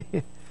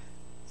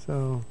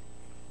So,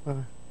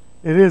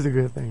 it is a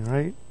good thing,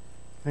 right?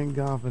 Thank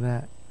God for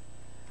that.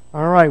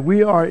 All right,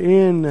 we are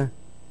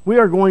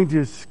going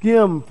to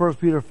skim 1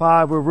 Peter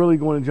 5. We're really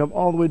going to jump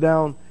all the way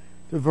down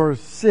to verse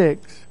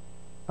 6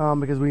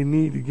 because we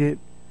need to get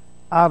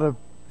out of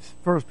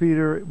 1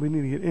 Peter. We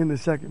need to get into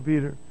 2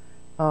 Peter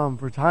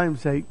for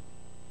time's sake.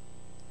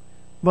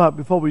 But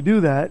before we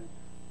do that,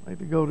 I'd like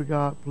to go to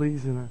God,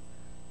 please, in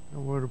a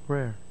word of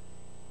prayer.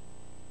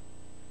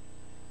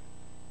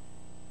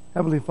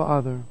 Heavenly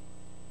Father,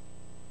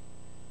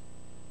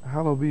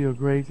 hallowed be your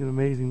great and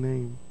amazing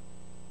name.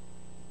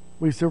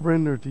 We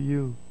surrender to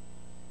you.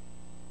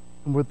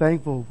 And we're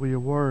thankful for your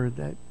word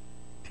that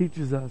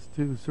teaches us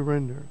to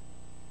surrender.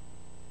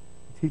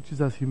 It teaches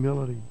us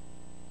humility.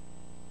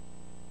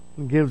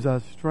 And gives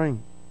us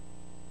strength.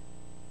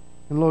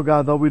 And Lord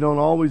God, though we don't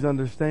always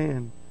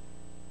understand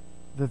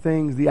the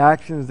things, the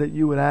actions that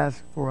you would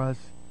ask for us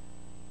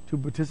to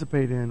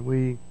participate in,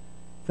 we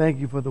thank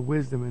you for the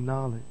wisdom and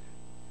knowledge.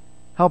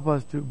 Help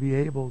us to be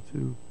able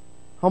to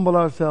humble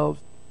ourselves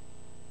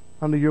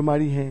under your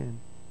mighty hand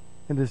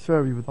and to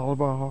serve you with all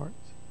of our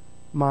hearts,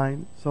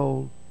 mind,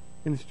 soul,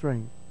 and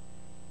strength.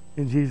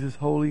 In Jesus'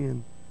 holy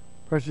and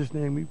precious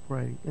name we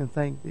pray and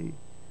thank thee.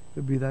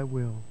 To be thy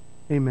will.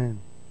 Amen.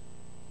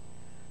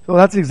 So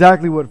that's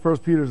exactly what 1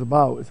 Peter is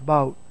about. It's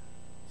about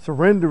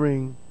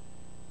surrendering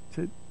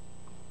to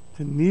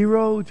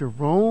Nero, to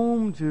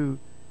Rome, to,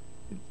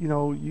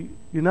 you're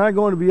not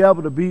going to be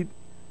able to beat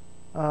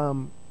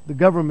the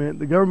government.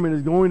 The government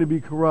is going to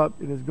be corrupt,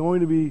 and it's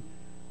going to be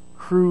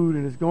crude,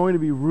 and it's going to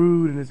be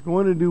rude, and it's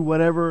going to do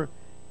whatever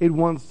it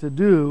wants to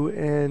do.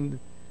 And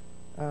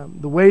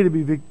the way to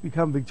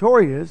become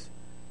victorious is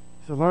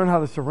to learn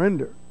how to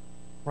surrender,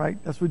 right?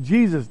 That's what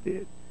Jesus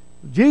did.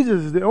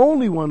 Jesus is the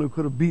only one who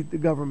could have beat the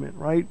government,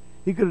 right?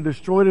 He could have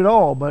destroyed it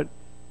all, but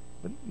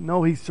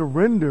no, he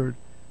surrendered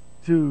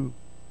to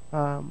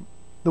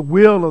the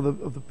will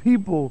of the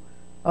people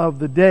of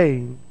the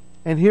day.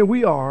 And here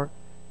we are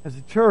as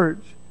a church,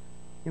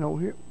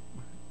 here,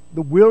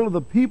 the will of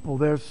the people.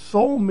 There's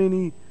so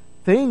many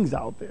things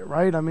out there,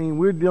 right? I mean,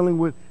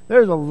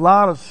 there's a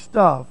lot of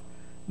stuff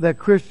that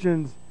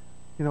Christians,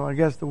 I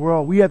guess the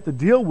world, we have to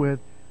deal with.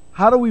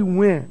 How do we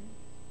win?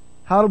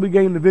 How do we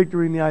gain the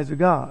victory in the eyes of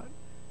God?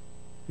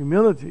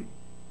 Humility,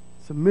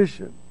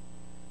 submission.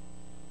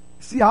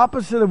 It's the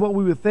opposite of what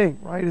we would think,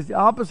 right? It's the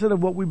opposite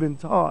of what we've been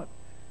taught.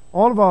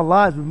 All of our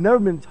lives, we've never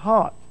been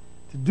taught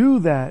to do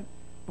that.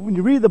 But when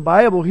you read the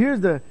Bible, here's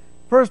the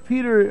 1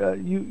 Peter,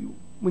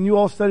 when you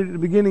all studied at the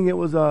beginning, it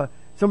was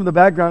some of the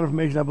background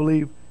information, I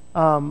believe,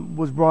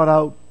 was brought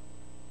out.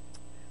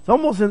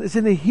 It's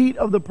in the heat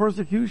of the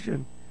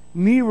persecution.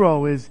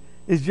 Nero is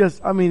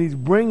just, he's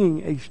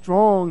bringing a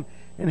strong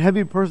and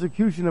heavy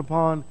persecution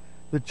upon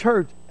the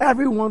church.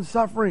 Everyone's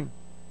suffering,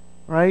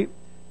 right?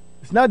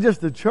 It's not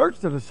just the church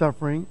that is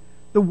suffering,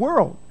 the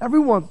world.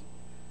 Everyone's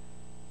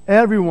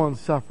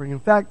suffering. In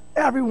fact,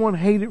 everyone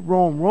hated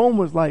Rome. Rome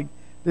was like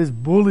this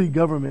bully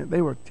government.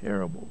 They were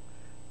terrible.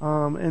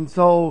 And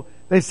so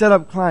they set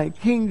up client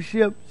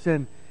kingships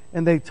and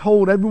they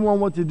told everyone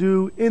what to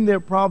do in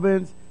their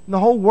province, in the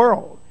whole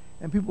world.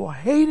 And people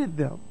hated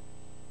them.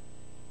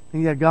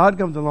 And yet God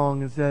comes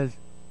along and says,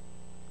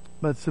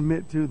 but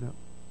submit to them.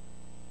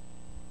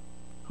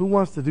 Who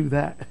wants to do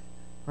that?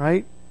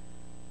 Right?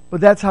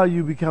 But that's how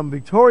you become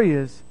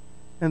victorious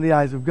in the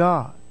eyes of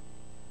God.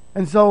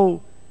 And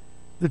so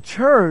the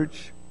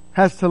church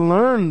has to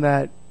learn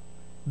that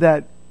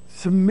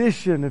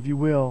submission, if you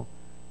will,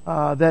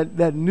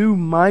 that new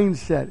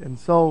mindset. And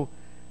so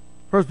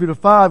 1 Peter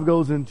 5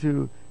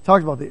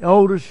 talks about the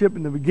eldership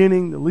in the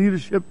beginning, the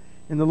leadership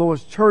in the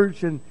Lord's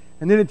church, and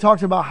then it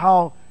talks about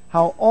how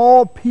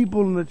all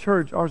people in the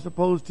church are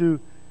supposed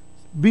to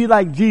be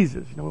like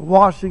Jesus,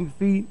 washing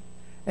feet.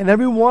 And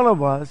every one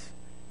of us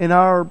in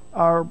our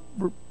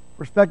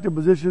respective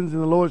positions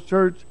in the Lord's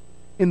church,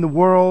 in the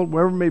world,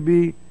 wherever it may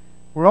be,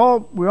 we're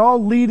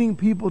all leading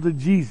people to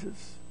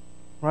Jesus,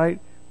 right?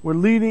 We're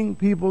leading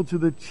people to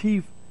the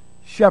chief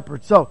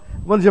shepherd. So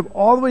I'm going to jump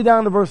all the way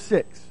down to verse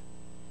 6.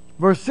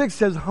 Verse 6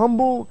 says,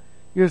 humble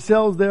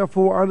yourselves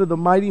therefore under the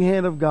mighty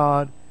hand of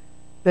God,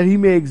 that he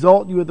may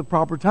exalt you at the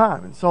proper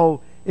time. And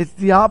so it's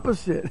the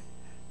opposite,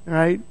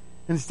 right?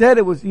 Instead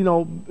it was,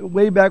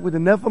 way back with the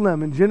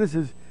Nephilim in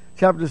Genesis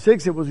chapter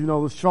 6, it was,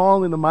 the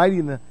strong and the mighty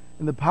and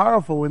the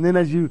powerful. And then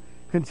as you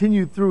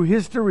continue through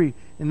history,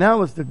 and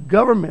now it's the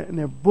government, and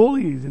they're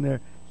bullies, and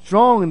they're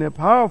strong, and they're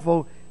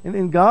powerful.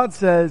 And God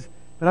says,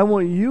 but I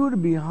want you to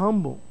be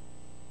humble.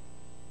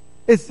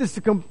 It's just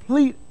the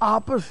complete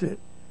opposite.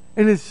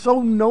 And it's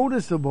so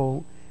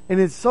noticeable, and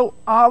it's so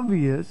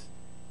obvious.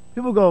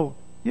 People go,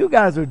 you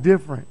guys are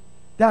different.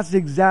 That's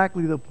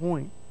exactly the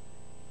point.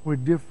 We're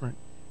different.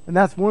 And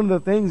that's one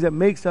of the things that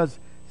makes us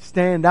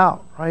stand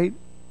out, right?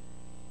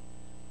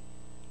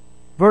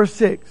 Verse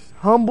 6,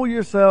 humble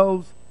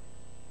yourselves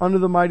under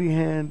the mighty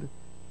hand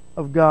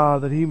of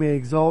God, that he may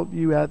exalt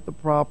you at the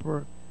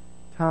proper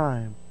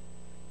time.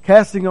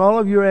 Casting all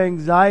of your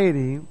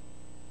anxiety,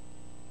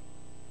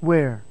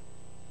 where?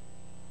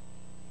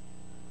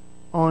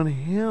 On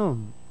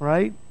him,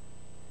 right?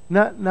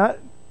 Not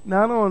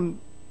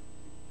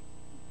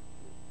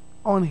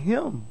on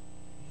him.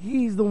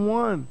 He's the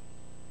one.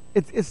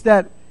 It's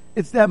that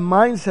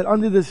mindset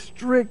under this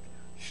strict,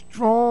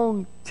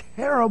 strong,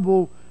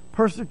 terrible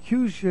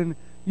persecution.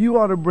 You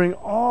ought to bring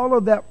all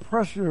of that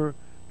pressure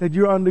that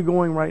you're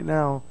undergoing right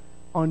now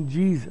on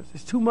Jesus.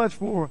 It's too much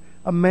for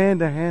a man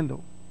to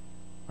handle,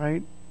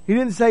 right? He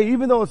didn't say,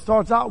 even though it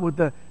starts out with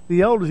the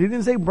elders, he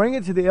didn't say bring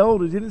it to the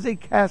elders. He didn't say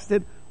cast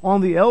it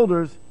on the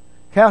elders,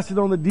 cast it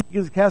on the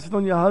deacons, cast it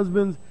on your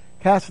husbands,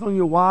 cast it on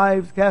your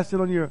wives, cast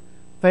it on your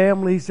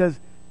family. He says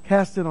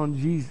cast it on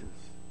Jesus,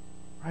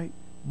 right?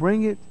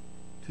 Bring it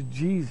to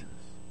Jesus.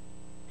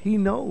 He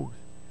knows.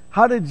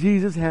 How did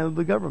Jesus handle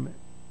the government?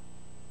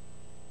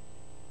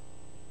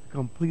 The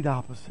complete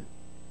opposite.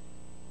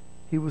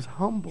 He was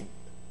humble.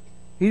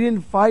 He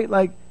didn't fight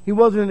like he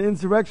wasn't an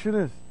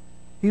insurrectionist.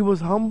 He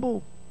was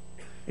humble.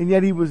 And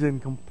yet he was in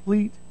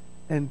complete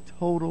and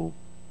total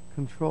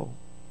control.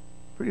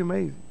 Pretty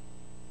amazing.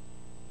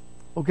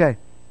 Okay.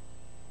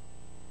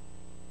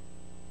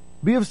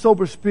 Be of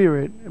sober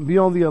spirit and be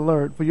on the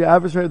alert, for your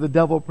adversary the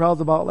devil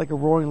prowls about like a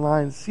roaring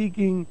lion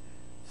seeking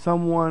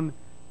someone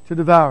to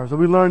devour. So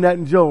we learned that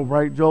in Job,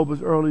 right? Job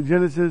was early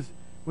Genesis.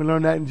 We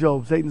learned that in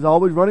Job. Satan's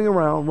always running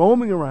around,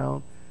 roaming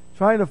around,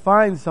 trying to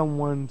find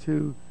someone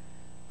to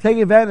take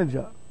advantage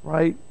of,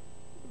 right?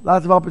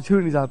 Lots of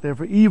opportunities out there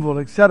for evil,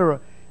 etc.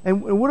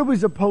 And what are we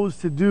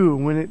supposed to do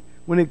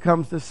when it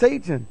comes to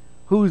Satan,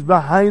 who's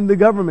behind the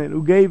government,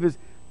 who gave his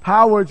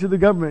power to the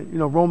government? You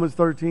know,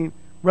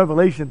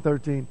 Revelation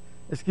 13,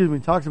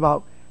 talks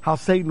about how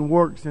Satan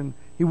works, and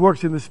he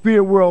works in the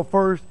spirit world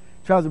first,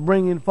 tries to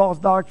bring in false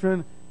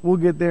doctrine. We'll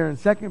get there in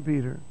 2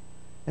 Peter.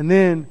 And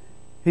then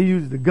he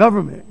uses the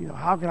government. You know,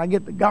 how can I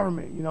get the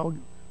government? You know,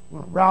 I'm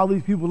going to rile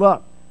these people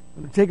up.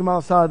 I'm going to take them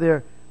outside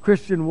their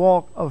Christian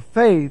walk of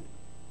faith.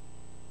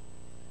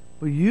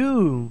 But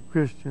you,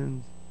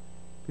 Christians,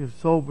 be of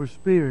sober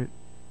spirit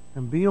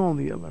and be on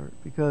the alert,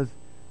 because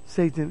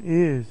Satan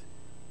is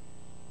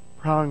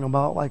prowling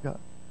about like a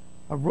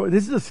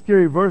this is a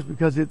scary verse,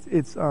 because it's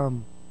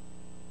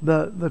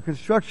the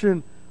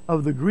construction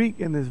of the Greek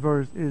in this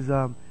verse is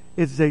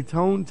it's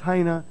Zaton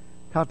Tina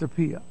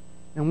Katapia.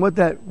 And what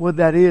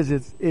that is,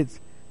 it's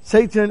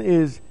Satan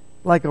is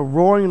like a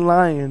roaring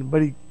lion,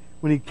 but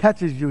when he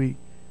catches you,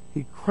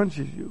 he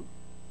crunches you.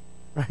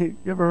 Right?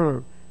 You ever heard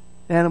of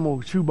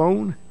animal chew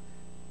bone?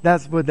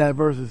 That's what that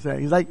verse is saying.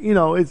 He's like, you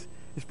know, it's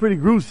pretty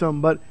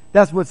gruesome, but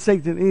that's what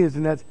Satan is,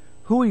 and that's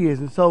who he is.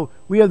 And so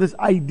we have this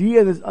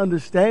idea, this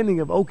understanding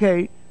of,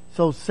 okay,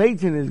 so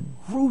Satan is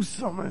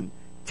gruesome and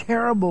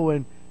terrible,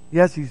 and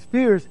yes, he's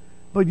fierce,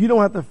 but you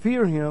don't have to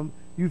fear him.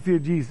 You fear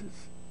Jesus,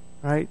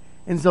 right?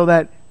 And so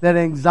that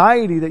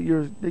anxiety that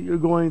you're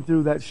going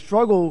through, that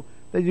struggle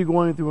that you're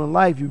going through in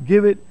life, you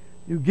give it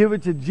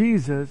to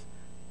Jesus,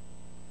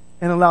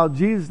 and allow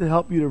Jesus to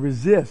help you to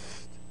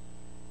resist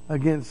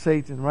against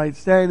Satan, right?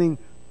 Standing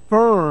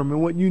firm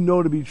in what you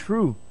know to be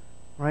true,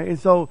 right? And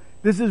so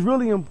this is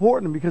really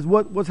important, because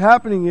what's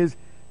happening is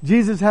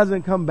Jesus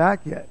hasn't come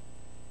back yet.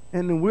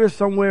 And we're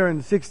somewhere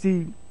in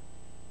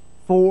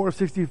 64,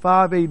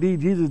 65 AD.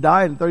 Jesus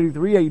died in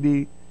 33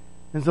 AD.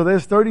 And so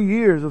there's 30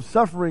 years of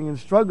suffering and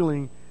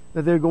struggling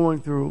that they're going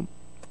through.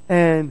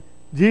 And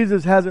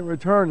Jesus hasn't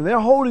returned. And they're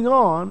holding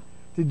on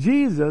to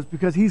Jesus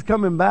because he's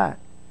coming back.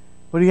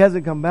 But he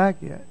hasn't come back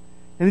yet.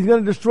 And he's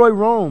going to destroy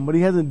Rome, but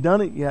he hasn't done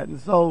it yet. And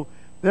so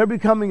they're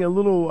becoming a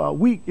little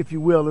weak, if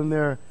you will, in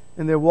their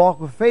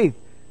walk with faith.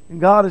 And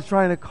God is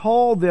trying to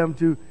call them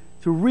to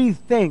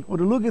rethink, or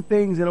to look at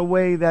things in a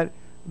way that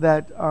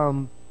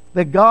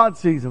God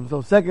sees them.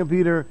 So 2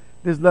 Peter,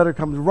 this letter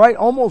comes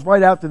almost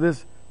right after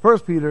this 1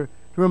 Peter,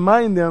 to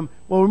remind them,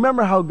 well,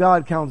 remember how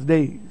God counts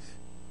days,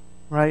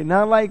 right?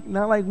 Not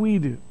like we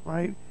do,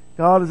 right?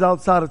 God is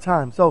outside of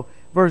time. So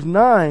verse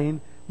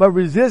 9, but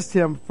resist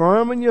him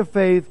firm in your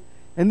faith.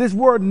 And this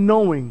word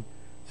knowing.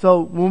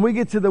 So when we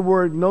get to the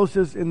word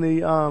gnosis in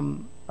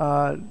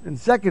in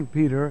 2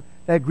 Peter,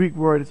 that Greek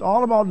word, it's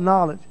all about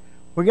knowledge.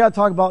 We're going to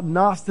talk about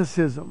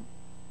Gnosticism,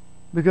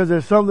 because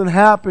there's something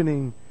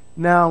happening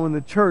now in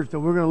the church that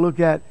we're going to look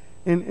at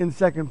in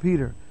 2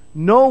 Peter.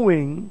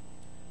 Knowing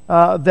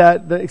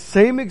that the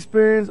same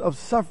experience of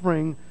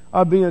suffering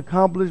are being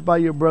accomplished by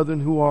your brethren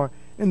who are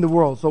in the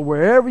world. So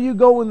wherever you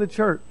go in the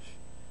church,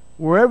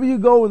 wherever you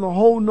go in the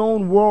whole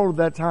known world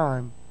at that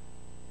time,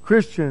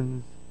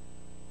 Christians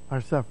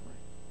are suffering.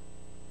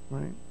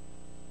 Right?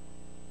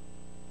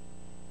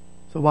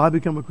 So why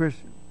become a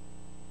Christian?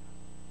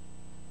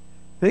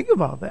 Think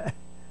about that.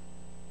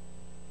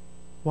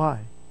 Why?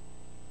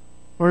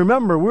 Well,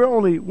 remember,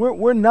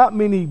 we're not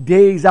many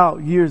days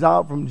out, years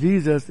out from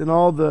Jesus and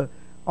all the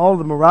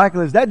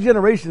miraculous. That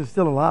generation is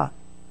still alive.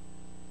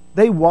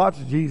 They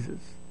watched Jesus.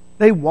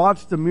 They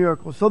watched the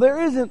miracles. So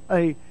there isn't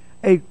a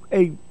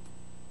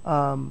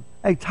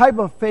type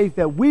of faith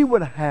that we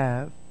would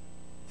have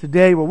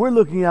today where we're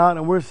looking out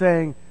and we're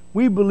saying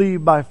we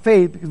believe by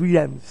faith because we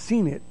haven't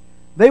seen it.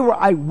 They were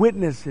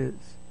eyewitnesses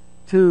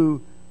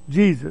to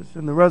Jesus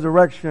and the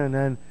resurrection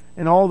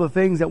and all the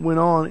things that went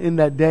on in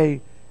that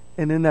day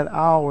and in that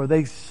hour.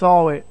 They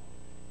saw it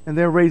and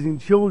they're raising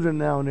children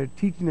now, and they're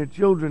teaching their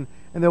children,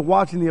 and they're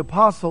watching the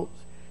apostles,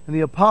 and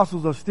the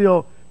apostles are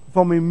still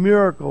performing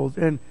miracles,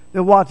 and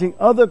they're watching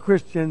other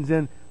Christians,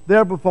 and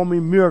they're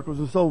performing miracles.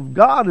 And so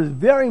God is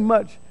very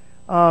much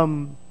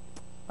in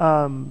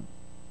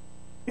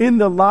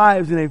the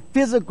lives in a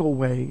physical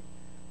way,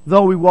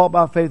 though we walk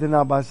by faith and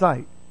not by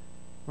sight,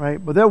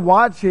 right? But they're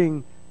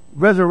watching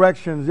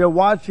resurrections, they're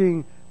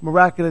watching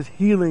miraculous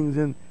healings,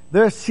 and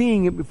they're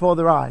seeing it before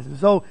their eyes. And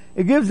so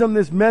it gives them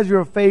this measure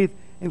of faith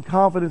and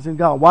confidence in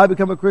God. Why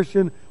become a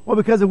Christian? Well,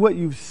 because of what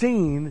you've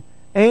seen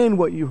and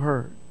what you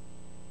heard.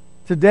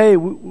 Today,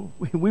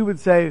 we would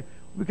say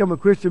we become a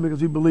Christian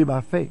because we believe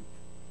by faith,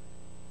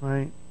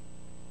 right?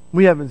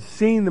 We haven't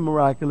seen the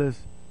miraculous,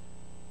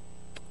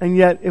 and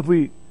yet if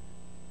we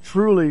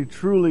truly,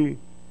 truly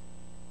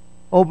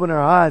open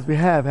our eyes, we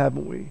have,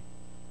 haven't we?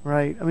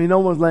 Right? I mean, no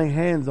one's laying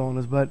hands on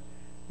us, but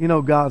you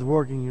know God's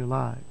working in your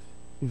lives.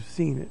 You've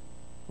seen it,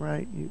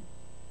 right? You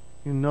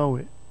know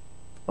it.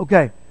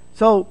 Okay,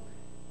 so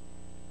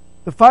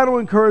the final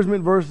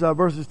encouragement,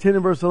 verses 10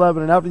 and verse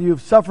 11, and after you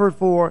have suffered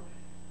for,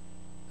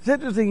 it's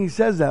interesting he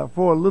says that,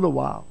 for a little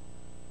while.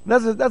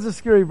 That's a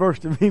scary verse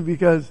to me,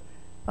 because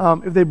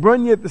if they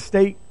burn you at the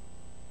stake,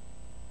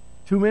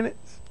 2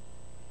 minutes,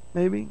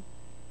 maybe,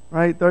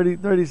 right?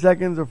 30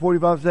 seconds or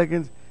 45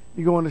 seconds,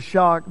 you go into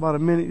shock. About a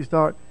minute, you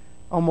start,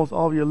 almost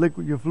all of your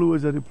liquid, your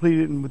fluids are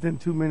depleted, and within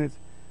 2 minutes,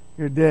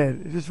 you're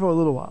dead. It's just for a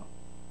little while.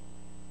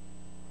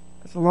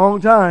 That's a long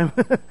time.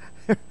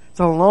 It's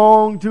a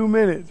long 2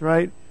 minutes,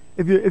 right?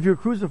 If you're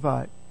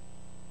crucified.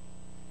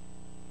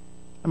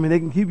 I mean, they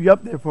can keep you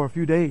up there for a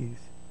few days.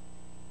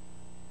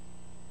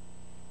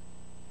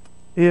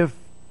 If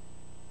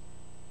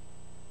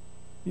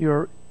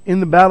you're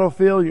in the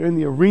battlefield, you're in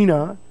the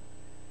arena,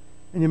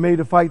 and you're made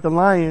to fight the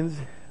lions,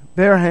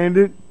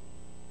 barehanded,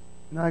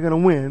 you're not going to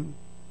win.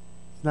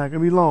 It's not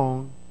going to be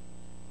long.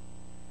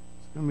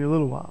 It's going to be a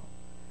little while.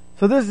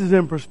 So this is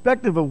in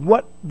perspective of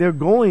what they're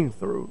going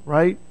through,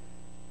 right?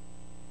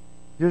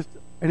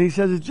 And he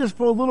says it's just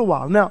for a little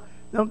while. Now,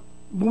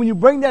 when you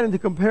bring that into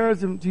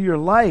comparison to your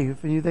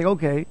life, and you think,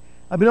 okay,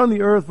 I've been on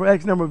the earth for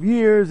X number of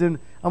years, and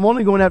I'm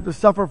only going to have to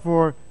suffer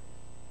for,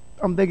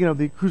 I'm thinking of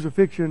the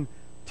crucifixion,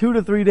 2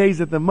 to 3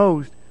 days at the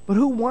most. But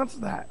who wants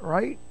that,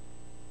 right?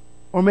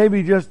 Or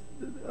maybe just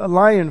a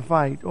lion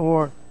fight,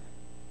 or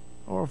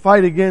a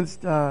fight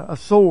against a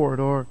sword,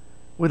 or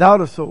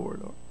without a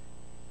sword.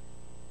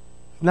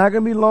 It's not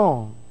going to be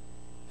long.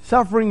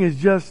 Suffering is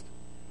just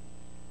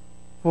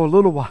for a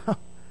little while.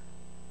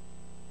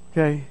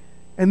 Okay?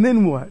 And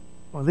then what?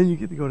 Well, then you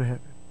get to go to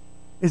heaven.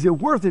 Is it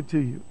worth it to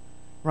you?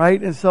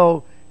 Right? And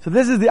so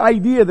this is the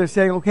idea. They're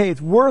saying, okay,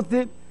 it's worth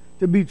it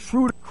to be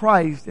true to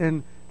Christ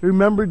and to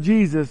remember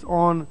Jesus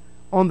on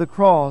the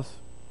cross.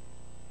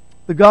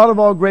 The God of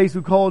all grace,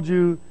 who called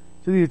you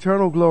to the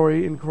eternal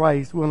glory in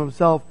Christ, will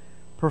himself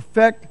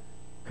perfect,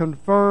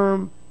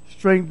 confirm,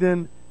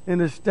 strengthen,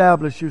 and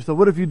establish you. So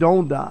what if you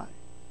don't die?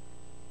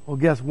 Well,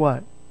 guess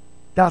what?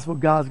 That's what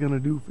God's going to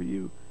do for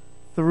you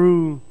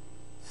through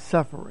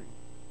suffering.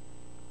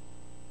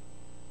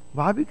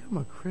 Why become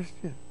a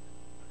Christian?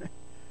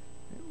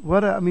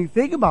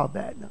 Think about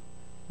that now.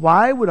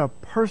 Why would a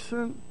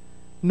person,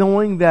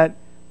 knowing that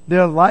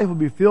their life will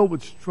be filled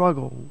with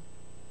struggle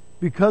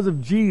because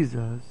of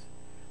Jesus,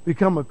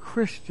 become a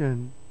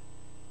Christian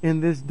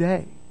in this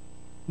day?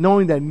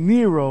 Knowing that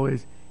Nero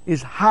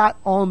is hot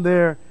on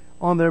their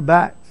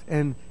backs,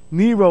 and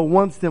Nero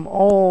wants them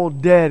all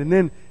dead. And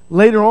then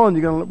later on,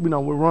 you're gonna,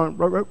 we're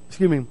run,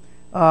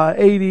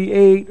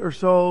 88 or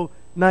so,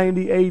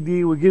 90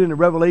 AD, we get into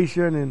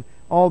Revelation and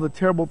all the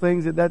terrible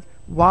things that's.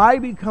 Why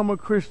become a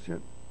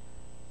Christian?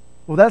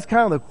 Well, that's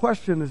kind of the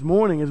question this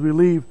morning as we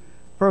leave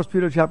 1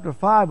 Peter chapter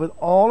 5 with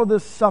all of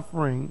this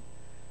suffering.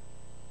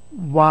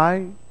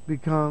 Why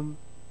become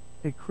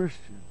a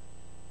Christian?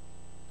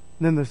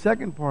 And then the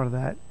second part of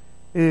that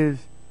is,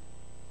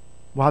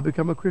 why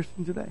become a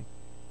Christian today?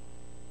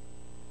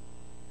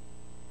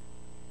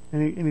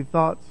 Any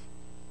thoughts?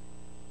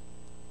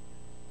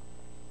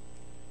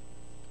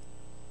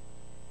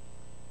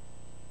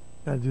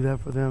 Got to do that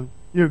for them.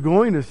 You're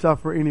going to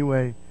suffer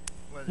anyway,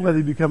 whether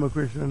you become a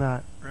Christian or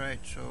not. Right,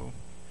 so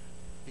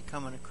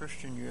becoming a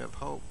Christian, you have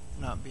hope.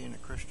 Not being a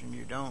Christian,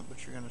 you don't,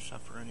 but you're going to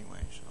suffer anyway.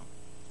 So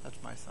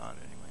that's my thought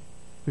anyway.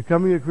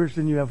 Becoming a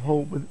Christian, you have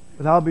hope.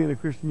 Without being a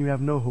Christian, you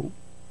have no hope.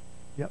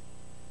 Yep.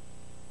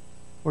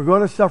 We're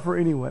going to suffer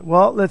anyway.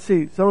 Well, let's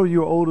see. Some of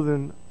you are older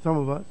than some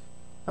of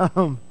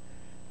us.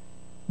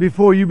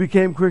 Before you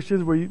became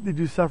Christians, did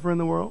you suffer in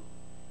the world?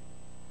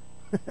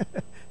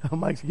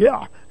 Mike's,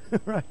 yeah,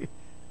 right.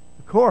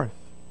 Of course,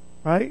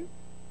 right?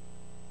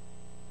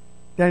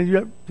 Danny,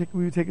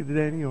 will you take it to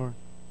Danny, or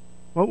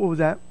what was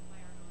that?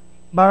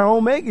 By our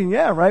own making,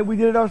 yeah, right. We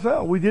did it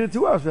ourselves. We did it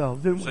to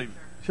ourselves, didn't we?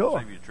 Sure.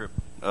 Save you a trip.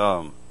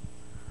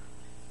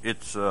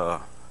 It's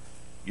a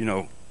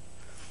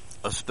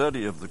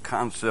study of the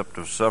concept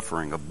of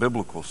suffering, a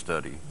biblical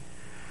study.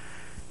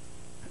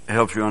 It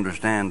helps you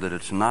understand that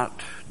it's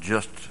not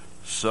just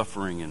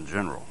suffering in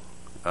general.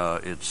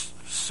 It's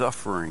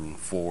suffering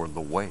for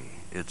the way.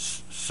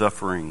 It's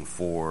suffering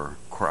for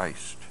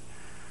Christ,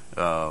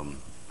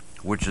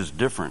 which is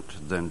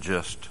different than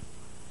just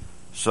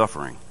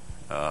suffering.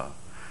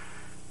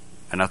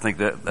 And I think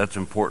that's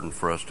important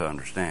for us to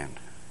understand.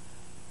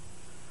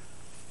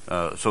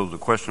 So the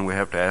question we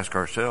have to ask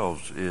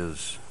ourselves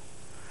is,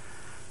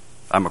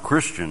 I'm a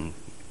Christian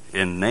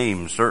in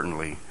name,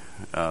 certainly,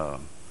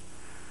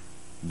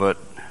 but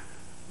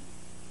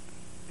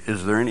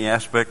is there any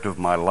aspect of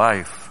my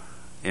life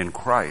in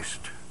Christ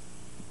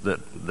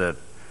that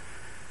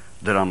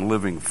I'm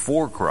living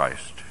for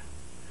Christ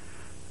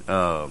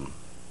that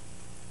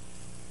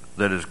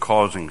is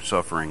causing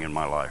suffering in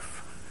my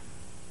life?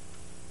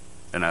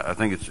 And I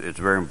think it's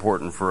very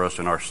important for us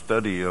in our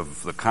study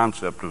of the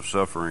concept of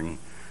suffering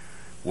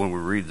when we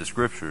read the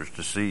scriptures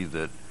to see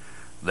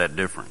that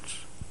difference.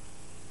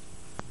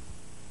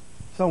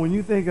 So when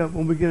you think of,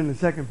 when we get into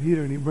 2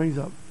 Peter and he brings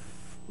up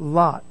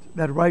Lot,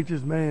 that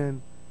righteous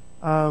man,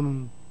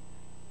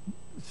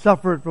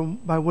 suffered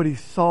by what he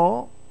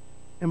saw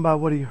and by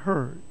what he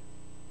heard.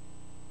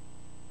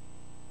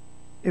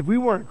 If we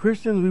weren't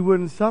Christians, we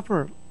wouldn't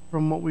suffer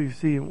from what we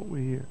see and what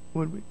we hear,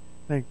 would we?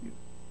 Thank you.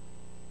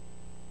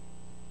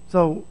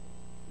 So,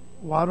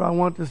 why do I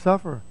want to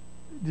suffer?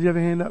 Did you have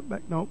a hand up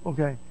back? No?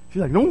 Okay.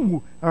 She's like,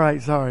 no. All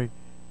right, sorry.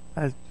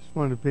 I just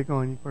wanted to pick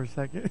on you for a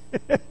second.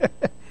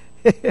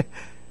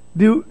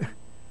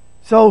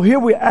 So here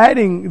we're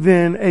adding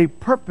then a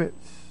purpose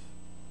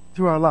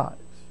to our lives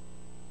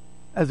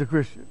as a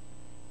Christian,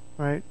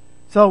 right?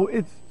 So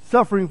it's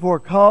suffering for a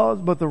cause,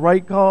 but the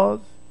right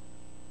cause.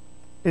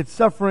 It's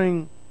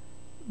suffering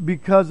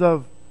because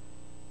of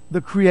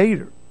the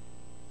Creator.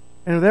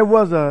 And if there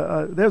was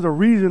there's a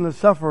reason to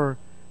suffer,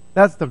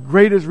 that's the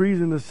greatest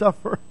reason to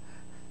suffer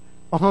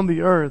on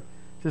the earth,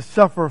 to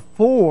suffer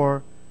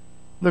for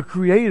the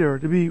Creator,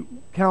 to be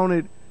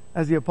counted,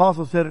 as the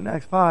apostle said in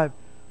Acts 5,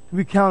 to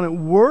be counted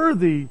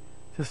worthy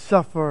to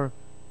suffer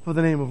for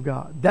the name of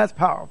God. That's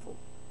powerful,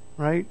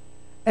 right?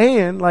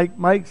 And like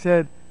Mike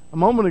said a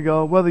moment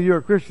ago, whether you're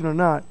a Christian or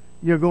not,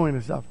 you're going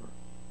to suffer,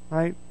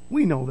 right?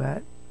 We know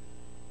that.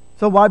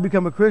 So why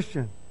become a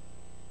Christian?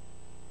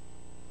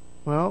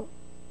 Well,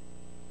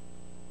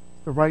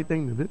 it's the right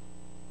thing to do,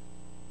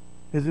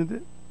 isn't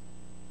it?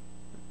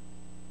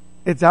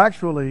 It's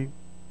actually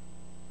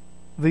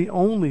the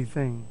only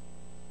thing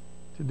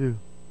to do.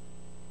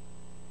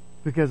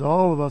 Because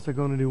all of us are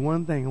going to do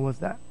one thing, and what's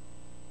that?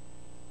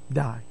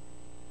 Die.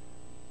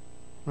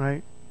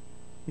 Right?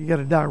 You got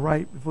to die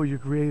right before your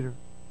Creator,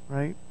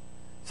 right?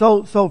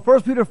 So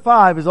 1 Peter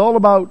 5 is all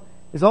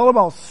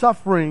about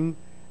suffering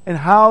and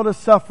how to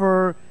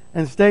suffer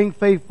and staying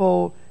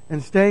faithful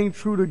and staying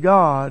true to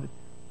God.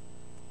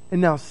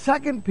 And now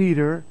 2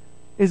 Peter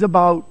is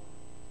about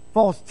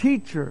false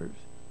teachers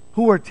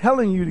who are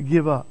telling you to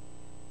give up.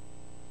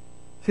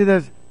 See,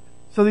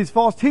 so these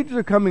false teachers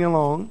are coming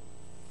along,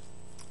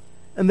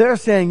 and they're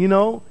saying,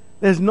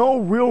 there's no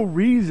real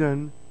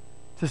reason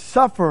to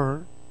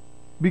suffer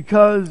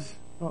because,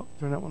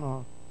 turn that one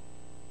off.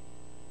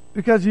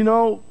 Because,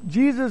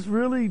 Jesus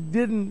really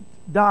didn't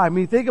die. I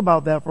mean, think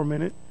about that for a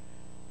minute.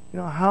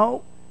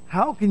 How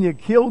can you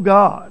kill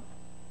God?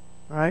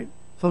 Right?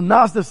 So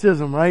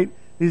Gnosticism, right?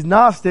 These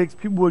Gnostics,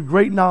 people with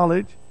great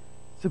knowledge,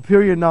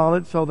 superior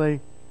knowledge, so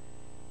they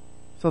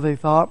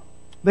thought.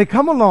 They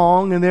come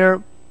along and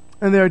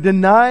they're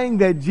denying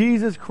that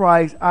Jesus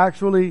Christ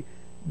actually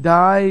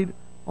died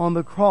on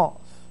the cross.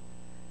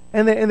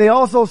 And they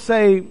also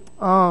say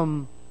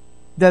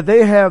that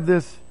they have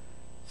this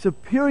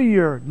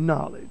superior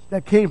knowledge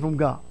that came from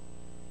God.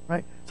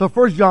 Right? So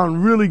 1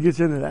 John really gets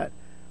into that.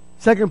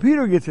 2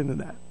 Peter gets into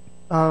that.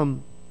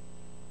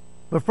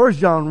 But 1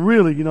 John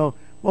really,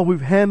 what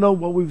we've handled,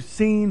 what we've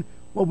seen,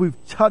 what we've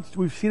touched,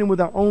 we've seen Him with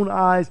our own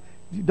eyes.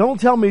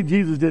 Don't tell me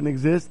Jesus didn't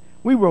exist.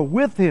 We were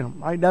with Him,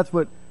 right? That's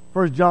what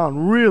 1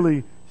 John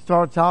really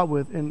starts out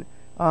with and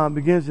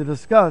begins to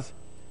discuss.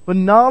 But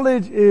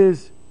knowledge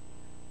is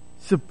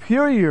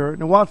superior.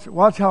 Now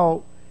watch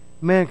how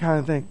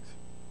mankind thinks.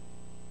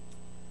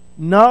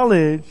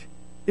 Knowledge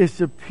is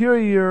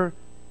superior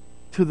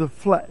to the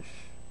flesh.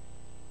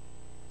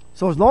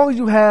 So as long as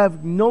you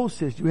have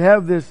gnosis, you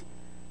have this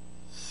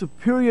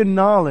superior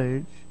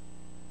knowledge,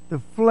 the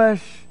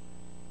flesh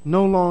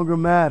no longer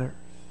matters.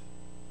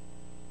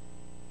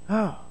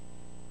 Now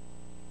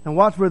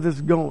watch where this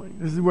is going.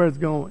 This is where it's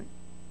going.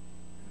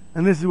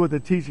 And this is what the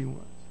teaching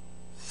was.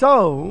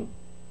 So,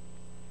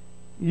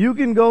 you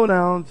can go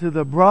down to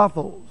the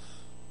brothels,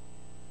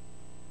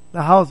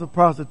 the house of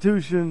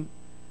prostitution,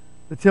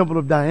 the temple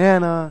of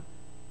Diana.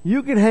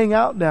 You can hang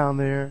out down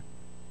there.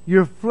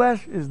 Your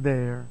flesh is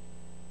there,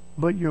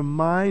 but your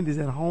mind is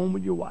at home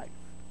with your wife.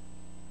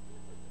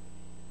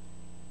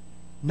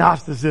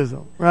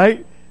 Gnosticism,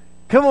 right?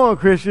 Come on,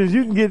 Christians,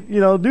 you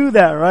can do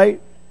that,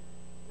 right?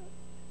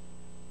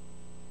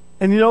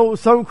 And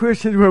some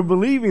Christians were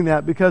believing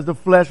that because the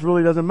flesh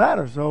really doesn't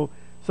matter.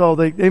 So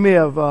they may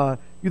have,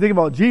 you think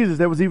about Jesus,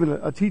 there was even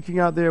a teaching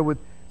out there with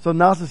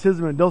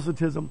Gnosticism and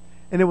Docetism,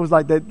 and it was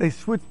like they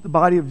switched the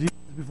body of Jesus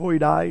before He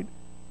died.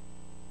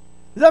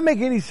 Does that make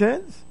any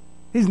sense?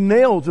 He's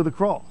nailed to the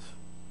cross.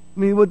 I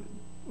mean, what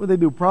they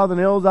do? Pry the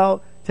nails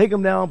out, take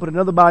them down, put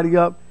another body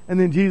up, and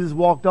then Jesus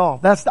walked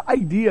off. That's the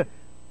idea.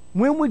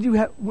 When would you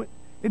have...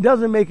 It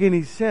doesn't make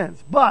any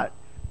sense. But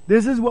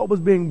this is what was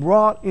being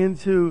brought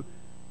into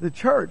the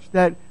church.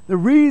 That the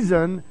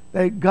reason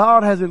that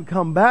God hasn't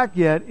come back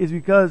yet is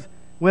because,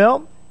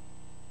 well,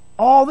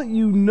 all that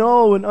you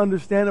know and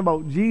understand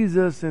about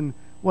Jesus and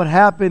what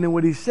happened and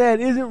what he said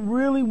isn't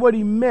really what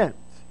he meant.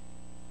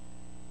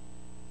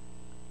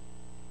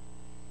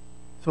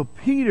 So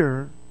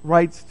Peter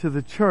writes to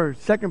the church,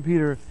 2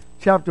 Peter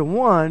chapter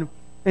 1,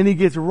 and he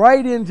gets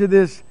right into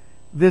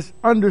this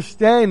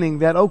understanding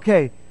that,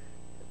 okay,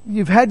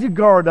 you've had your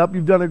guard up,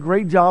 you've done a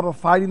great job of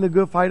fighting the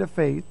good fight of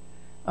faith.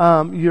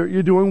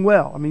 You're doing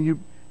well. I mean,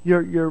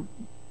 you're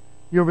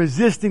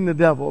resisting the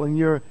devil, and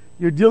you're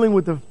dealing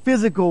with the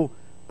physical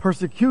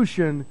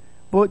persecution,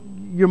 but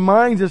your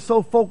minds are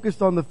so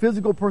focused on the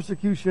physical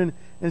persecution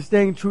and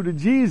staying true to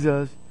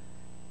Jesus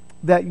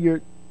that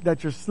you're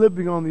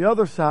slipping on the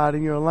other side,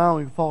 and you're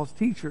allowing false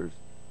teachers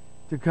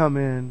to come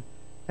in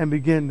and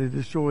begin to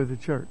destroy the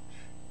church,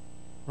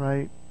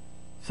 right?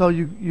 So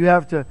you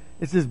have to,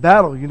 it's this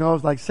battle,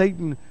 it's like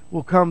Satan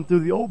will come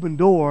through the open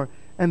door,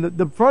 and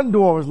the front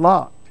door was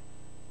locked,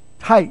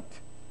 tight,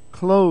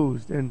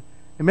 closed, and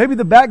maybe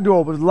the back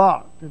door was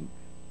locked and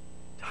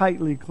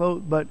tightly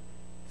closed, but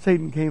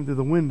Satan came through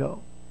the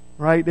window,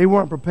 right? They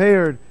weren't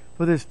prepared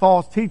for this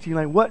false teaching,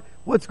 like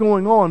what's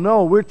going on?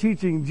 No, we're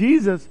teaching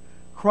Jesus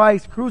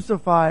Christ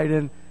crucified.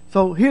 And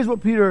so here's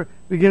what Peter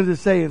begins to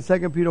say in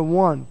 2 Peter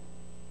 1,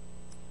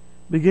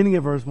 beginning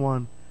at verse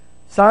 1.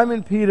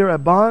 Simon Peter, a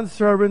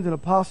bondservant and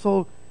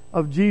apostle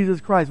of Jesus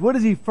Christ. What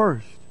is he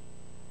first?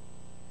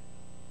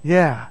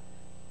 Yeah.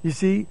 You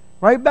see,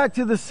 right back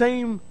to the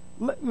same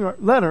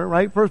letter,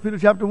 right? 1 Peter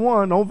chapter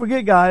 1. Don't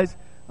forget, guys,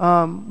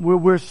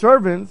 we're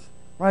servants,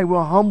 right?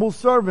 We're humble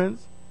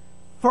servants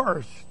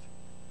first.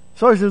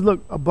 So he says,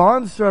 look, a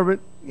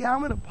bondservant. Yeah,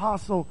 I'm an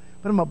apostle,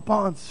 but I'm a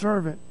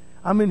bondservant.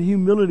 I'm in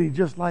humility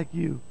just like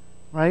you,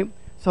 right?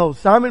 So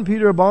Simon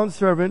Peter, a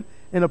bondservant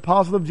and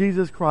apostle of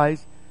Jesus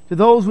Christ, to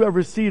those who have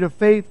received a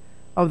faith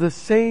of the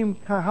same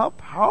kind. How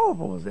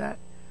powerful is that?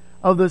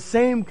 Of the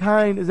same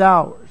kind as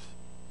ours.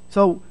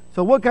 So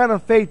what kind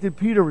of faith did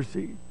Peter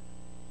receive?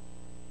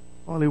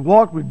 Well, he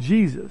walked with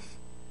Jesus,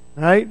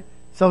 right?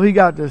 So he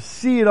got to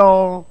see it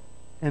all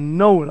and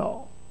know it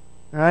all,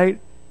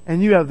 right?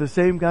 And you have the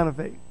same kind of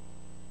faith,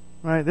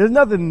 right? There's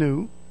nothing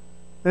new.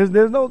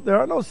 There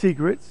are no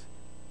secrets,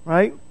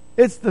 right?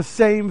 It's the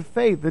same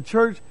faith. The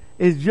church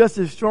is just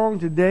as strong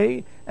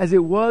today as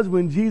it was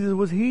when Jesus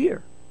was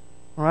here.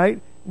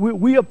 Right?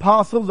 We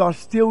apostles are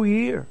still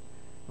here.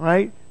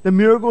 Right? The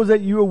miracles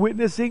that you are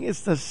witnessing,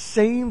 it's the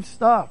same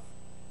stuff.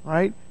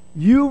 Right?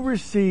 You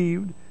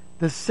received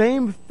the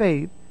same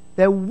faith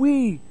that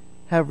we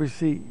have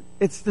received.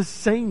 It's the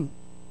same.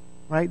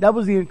 Right? That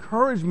was the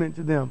encouragement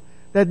to them.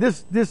 That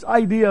this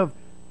idea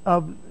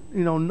of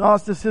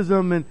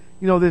Gnosticism and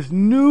this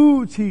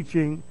new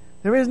teaching,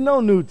 there is no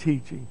new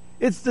teaching.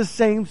 It's the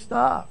same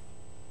stuff.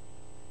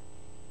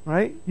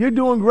 Right? You're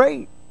doing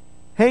great.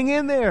 Hang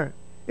in there.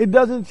 It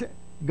doesn't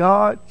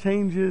God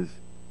changes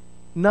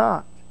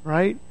not,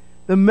 right?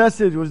 The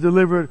message was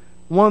delivered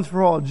once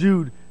for all.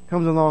 Jude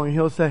comes along and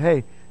he'll say,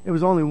 hey, it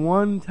was only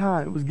one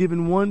time. It was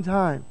given one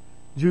time.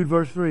 Jude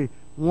verse 3.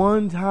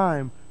 One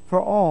time for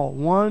all.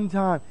 One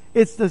time.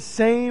 It's the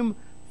same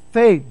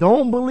faith.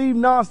 Don't believe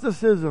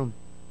Gnosticism,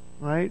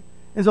 right?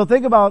 And so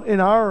think about in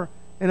our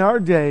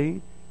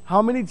day,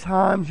 how many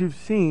times you've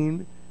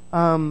seen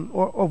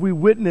or we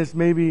witnessed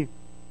maybe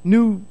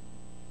new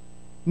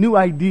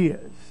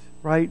ideas,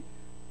 right?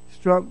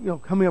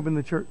 Coming up in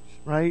the church,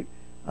 right?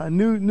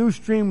 New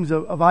streams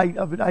of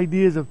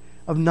ideas of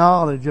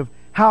knowledge of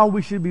how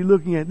we should be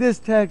looking at this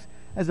text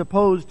as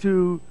opposed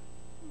to,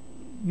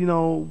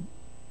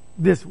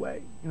 this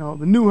way.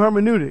 The new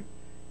hermeneutic.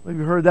 Maybe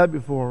you've heard that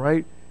before,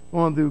 right?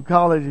 Going through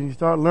college and you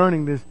start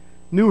learning this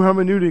new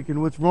hermeneutic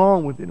and what's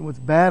wrong with it and what's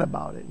bad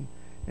about it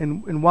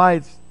and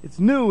why it's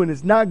new and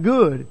it's not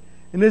good.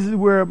 And this is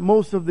where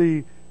most of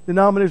the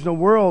denominational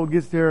world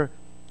gets their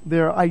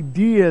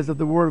ideas of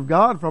the Word of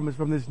God from, is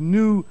from this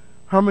new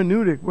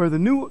hermeneutic, where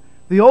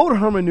the old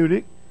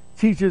hermeneutic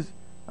teaches,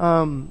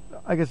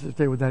 I guess I'll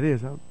tell you what that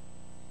is.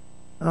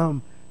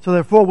 So there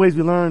are four ways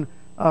we learn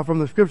from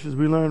the Scriptures.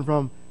 We learn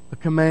from a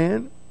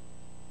command,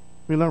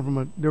 we learn from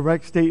a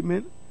direct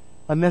statement,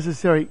 a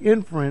necessary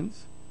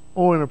inference,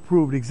 or an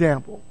approved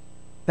example.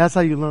 That's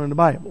how you learn the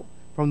Bible,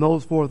 from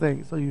those four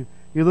things. So you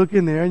look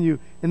in there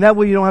and that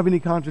way you don't have any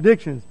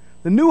contradictions.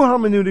 The new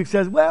hermeneutic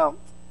says, well,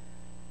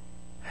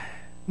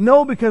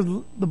 no, because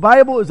the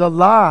Bible is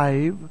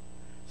alive,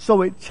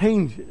 so it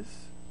changes.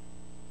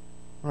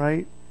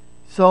 Right?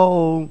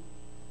 So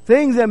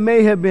things that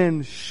may have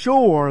been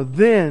sure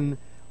then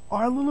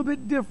are a little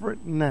bit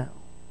different now.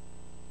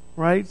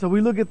 Right? So we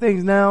look at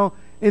things now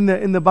in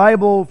the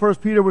Bible. 1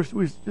 Peter,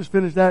 we just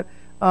finished that.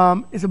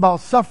 It's about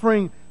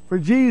suffering for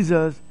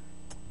Jesus.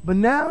 But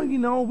now,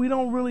 we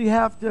don't really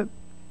have to.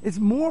 It's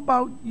more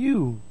about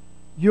you.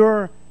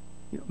 Your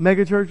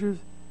mega churches.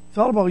 It's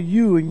all about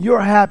you and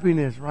your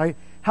happiness, right?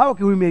 How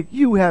can we make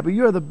you happy?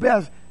 You're the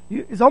best.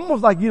 It's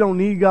almost like you don't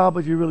need God,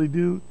 but you really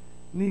do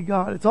need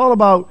God. It's all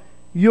about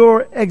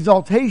your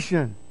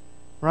exaltation,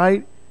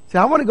 right? See,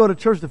 I want to go to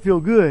church to feel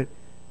good.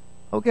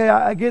 Okay,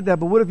 I get that,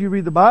 but what if you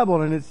read the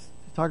Bible and it's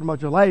talking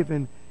about your life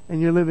and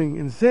you're living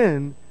in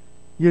sin?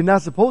 You're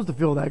not supposed to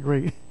feel that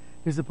great.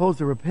 You're supposed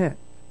to repent,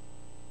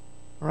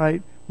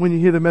 right? When you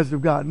hear the message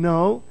of God.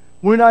 No,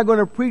 we're not going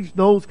to preach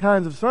those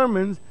kinds of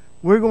sermons.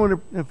 We're going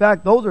to, in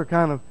fact, those are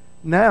kind of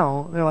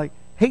now, they're like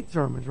hate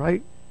sermons,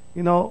 right?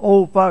 You know,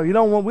 old fire. We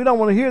don't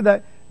want to hear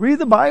that. Read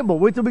the Bible.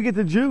 Wait till we get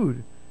to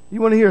Jude. You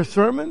want to hear a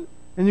sermon?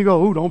 And you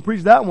go, ooh, don't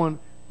preach that one.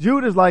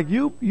 Jude is like,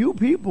 you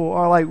people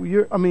are like,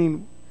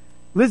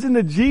 listen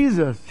to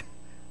Jesus.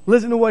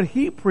 Listen to what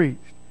he preached.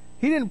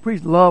 He didn't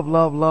preach love,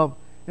 love, love.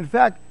 In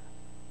fact,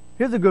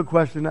 here's a good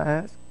question to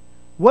ask.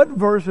 What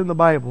verse in the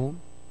Bible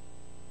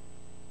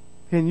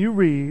can you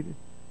read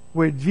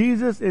where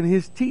Jesus in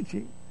his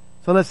teaching,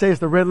 so let's say it's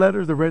the red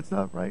letters, the red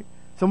stuff, right?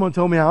 Someone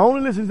told me I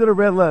only listen to the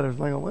red letters.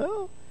 And I go,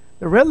 well,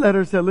 the red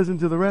letters said listen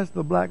to the rest of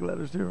the black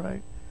letters too,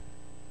 right?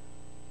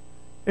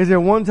 Is there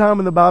one time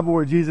in the Bible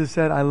where Jesus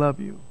said, I love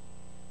you?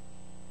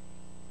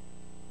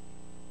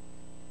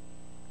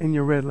 In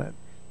your red letters.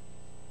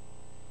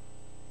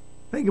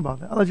 Think about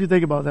that. I'll let you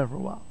think about that for a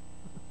while.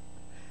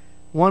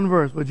 One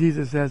verse where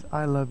Jesus says,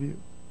 I love you.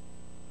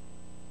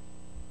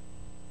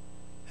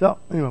 So,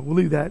 anyway, we'll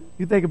leave that.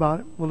 You think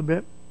about it a little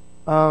bit.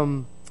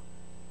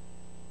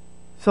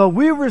 So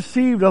we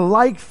received a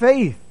like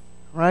faith,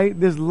 right?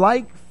 This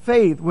like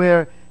faith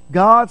where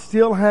God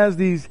still has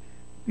these,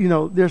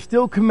 there's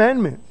still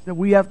commandments that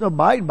we have to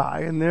abide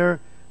by, and there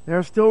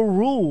are still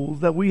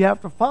rules that we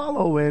have to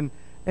follow, and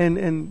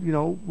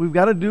we've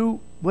got to do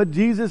what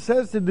Jesus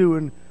says to do,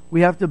 and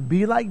we have to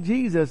be like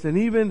Jesus. And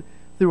even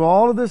through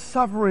all of this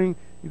suffering,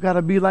 you've got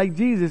to be like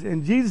Jesus.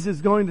 And Jesus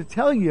is going to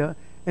tell you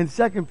in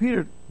 2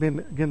 Peter, then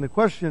again the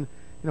question,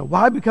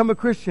 why become a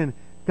Christian?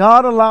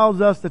 God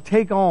allows us to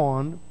take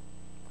on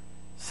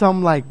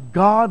some like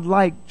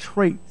God-like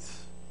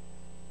traits.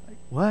 Like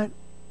what?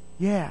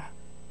 Yeah,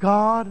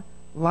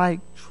 God-like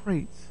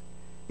traits.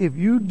 If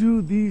you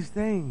do these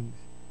things,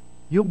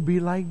 you'll be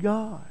like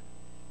God.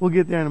 We'll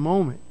get there in a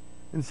moment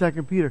in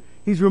 2 Peter.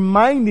 He's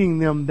reminding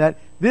them that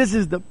this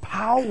is the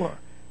power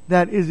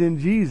that is in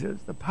Jesus,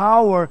 the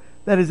power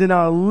that is in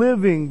our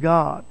living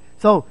God.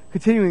 So,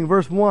 continuing,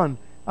 verse 1,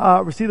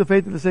 receive the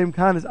faith of the same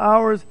kind as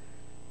ours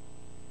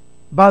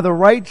by the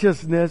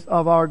righteousness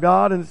of our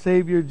God and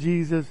Savior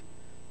Jesus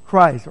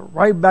Christ.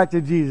 Right back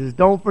to Jesus.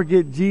 Don't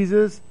forget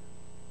Jesus,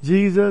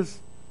 Jesus,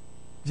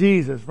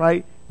 Jesus,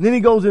 right? And then he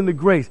goes into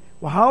grace.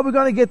 Well, how are we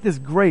going to get this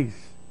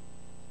grace?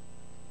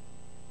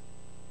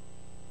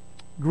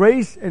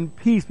 Grace and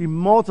peace be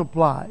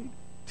multiplied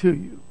to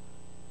you,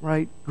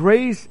 right?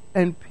 Grace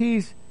and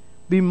peace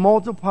be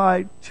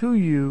multiplied to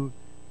you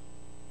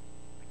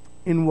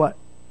in what?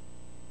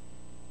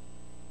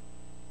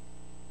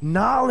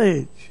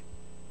 Knowledge.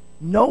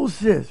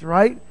 Gnosis,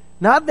 right?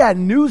 Not that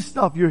new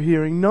stuff you're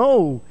hearing.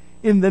 No.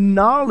 In the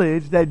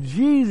knowledge that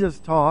Jesus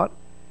taught,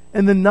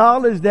 and the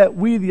knowledge that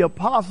we, the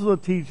apostles,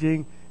 are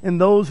teaching,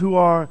 and those who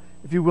are,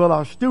 if you will,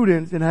 our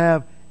students, and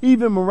have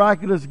even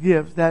miraculous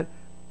gifts that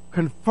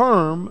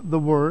confirm the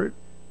word,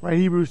 right?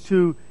 Hebrews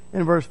 2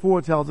 and verse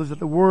 4 tells us that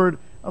the word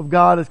of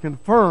God is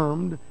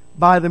confirmed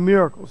by the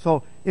miracle.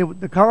 So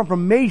the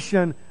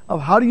confirmation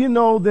of how do you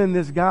know then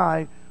this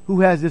guy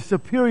who has this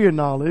superior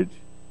knowledge,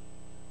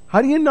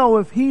 how do you know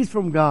if he's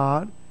from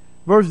God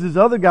versus this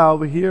other guy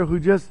over here who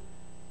just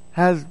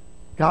has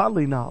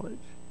godly knowledge?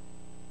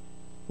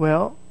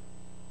 Well,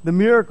 the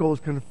miracle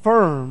is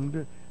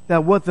confirmed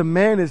that what the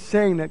man is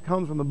saying that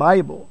comes from the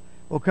Bible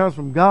or comes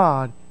from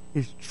God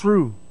is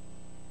true.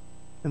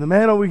 And the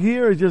man over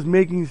here is just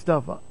making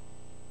stuff up,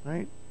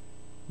 right?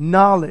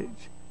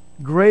 Knowledge,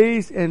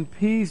 grace and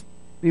peace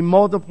be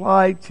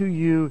multiplied to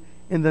you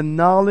in the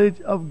knowledge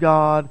of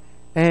God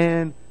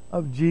and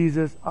of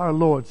Jesus our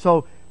Lord.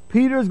 So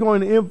Peter is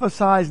going to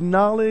emphasize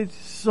knowledge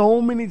so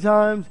many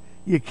times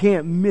you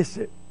can't miss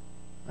it,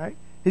 right?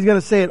 He's going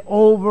to say it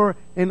over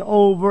and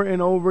over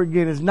and over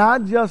again. It's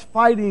not just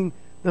fighting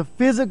the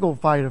physical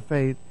fight of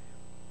faith.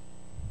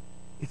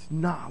 It's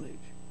knowledge.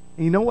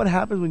 And you know what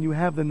happens when you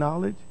have the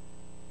knowledge?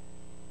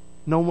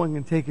 No one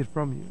can take it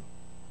from you.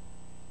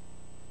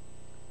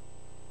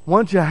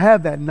 Once you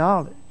have that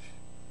knowledge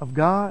of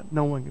God,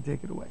 no one can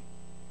take it away.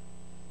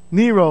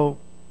 Nero,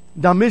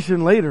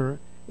 Domitian later,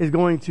 is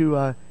going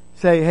to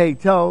say, hey,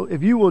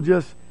 if you will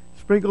just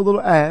sprinkle a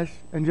little ash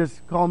and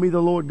just call me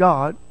the Lord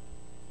God,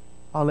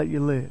 I'll let you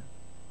live.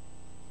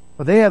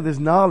 But they have this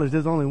knowledge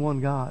there's only one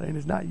God, and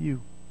it's not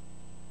you.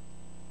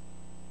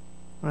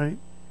 Right?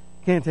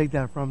 Can't take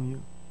that from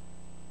you.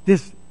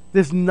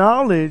 This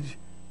knowledge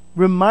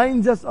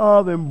reminds us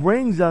of and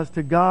brings us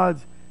to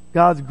God's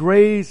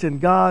grace and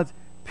God's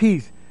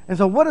peace. And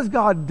so what has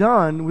God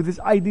done with this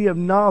idea of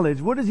knowledge?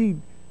 What has He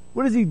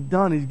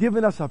done? He's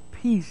given us a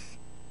piece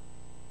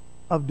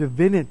of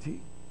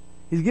divinity.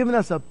 He's given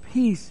us a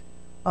piece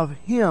of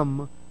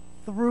Him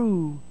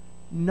through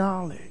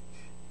knowledge.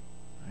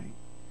 Right?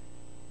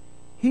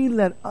 He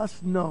let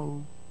us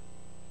know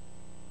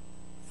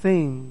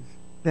things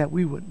that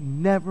we would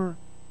never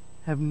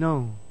have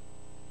known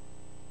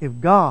if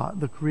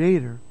God, the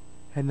Creator,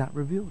 had not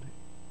revealed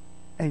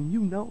it. And you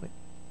know it.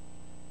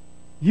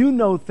 You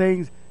know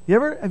things.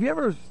 Have you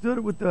ever stood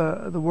with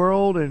the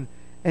world and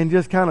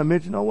just kind of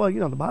mentioned, oh, well,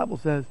 you know, the Bible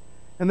says,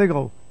 and they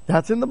go,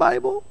 that's in the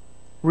Bible?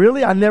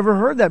 Really? I never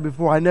heard that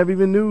before. I never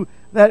even knew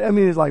that. I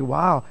mean, it's like,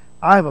 wow,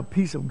 I have a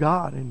piece of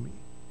God in me.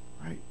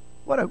 Right?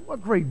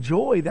 What great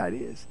joy that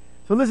is.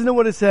 So listen to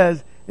what it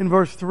says in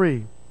verse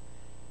 3.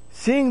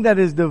 Seeing that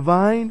His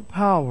divine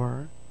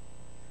power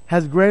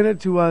has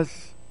granted to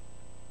us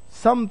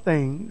some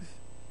things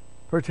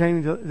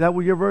pertaining to, is that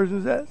what your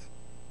version says?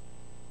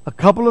 A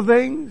couple of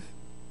things?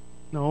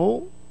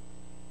 No.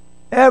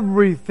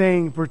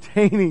 Everything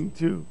pertaining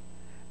to.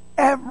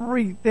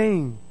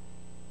 Everything.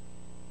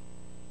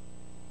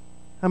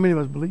 How many of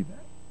us believe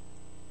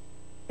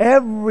that?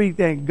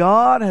 Everything.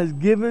 God has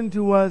given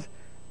to us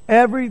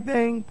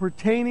everything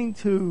pertaining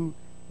to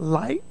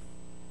life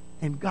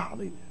and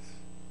godliness.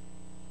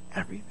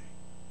 Everything.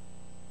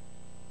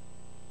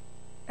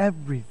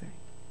 Everything.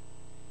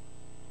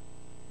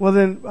 Well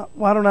then,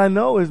 why don't I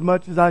know as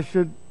much as I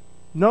should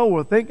know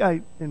or think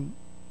I can?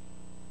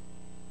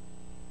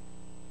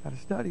 Got to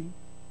study.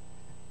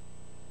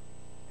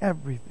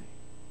 Everything.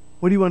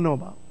 What do you want to know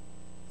about?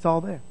 It's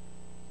all there.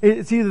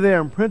 It's either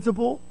there in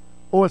principle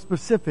or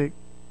specific,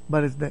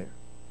 but it's there.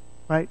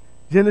 Right?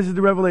 Genesis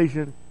to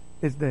Revelation,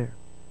 it's there.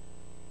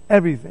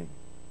 Everything.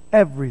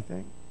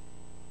 Everything.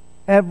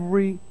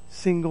 Every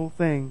single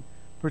thing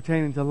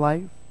pertaining to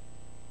life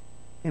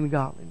and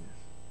godliness.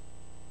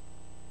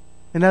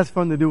 And that's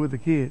fun to do with the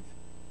kids.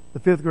 The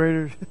fifth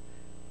graders.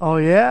 Oh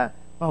yeah?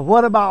 Well,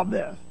 what about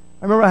this?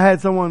 I remember I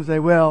had someone say,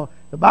 well,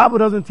 the Bible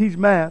doesn't teach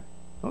math.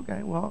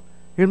 Okay, well,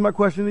 here's my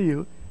question to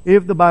you.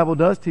 If the Bible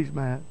does teach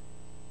math,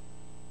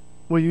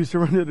 will you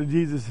surrender to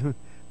Jesus with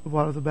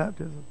waters of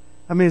baptism?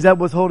 I mean, is that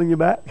what's holding you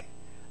back?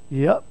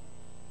 Yep.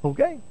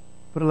 Okay.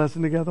 Put a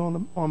lesson together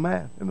on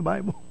math in the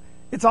Bible.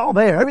 It's all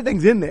there.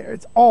 Everything's in there.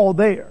 It's all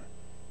there.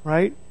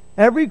 Right?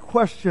 Every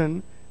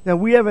question that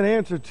we have an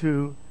answer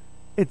to,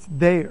 it's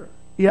there.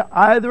 Yeah,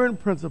 either in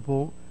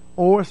principle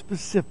or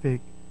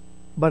specific,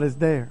 but it's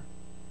there.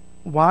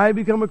 Why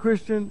become a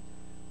Christian?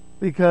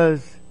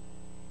 Because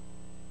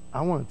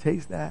I want to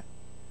taste that.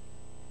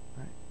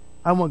 Right?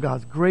 I want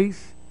God's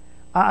grace.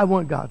 I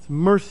want God's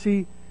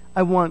mercy.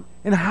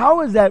 And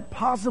how is that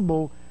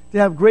possible to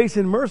have grace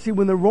and mercy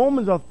when the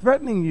Romans are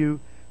threatening you?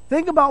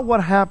 Think about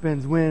what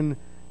happens when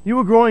you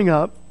were growing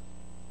up.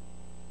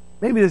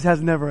 Maybe this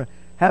has never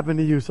happened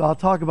to you, so I'll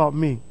talk about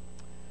me.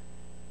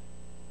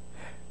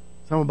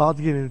 So I'm about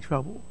to get into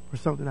trouble for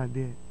something I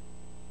did.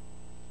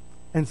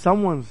 And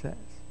someone says,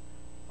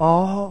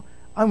 oh,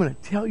 I'm going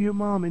to tell your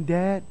mom and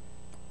dad.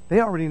 They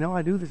already know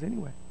I do this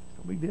anyway.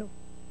 It's no big deal.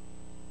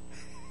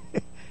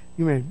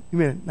 You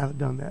may not have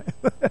done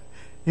that.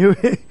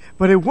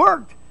 But it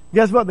worked.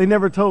 Guess what? They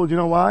never told. You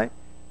know why?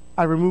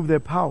 I removed their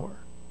power.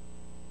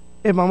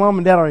 If my mom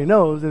and dad already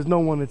knows, there's no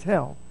one to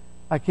tell.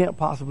 I can't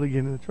possibly get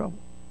into trouble.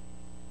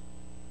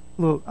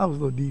 I was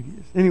a little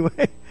devious.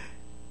 Anyway,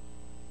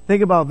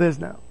 think about this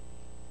now.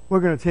 We're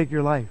going to take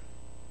your life.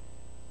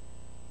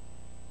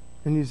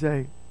 And you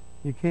say,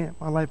 you can't.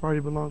 My life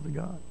already belongs to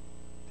God.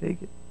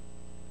 Take it.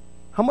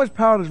 How much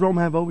power does Rome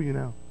have over you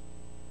now?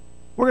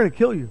 We're going to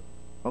kill you.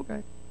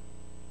 Okay.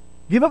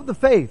 Give up the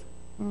faith.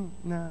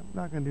 Nah,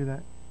 not going to do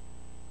that.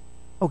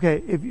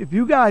 Okay, if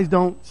you guys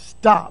don't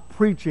stop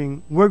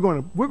preaching, we're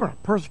going to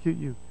persecute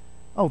you.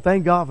 Oh,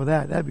 thank God for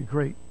that. That'd be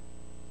great.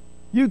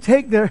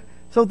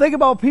 So think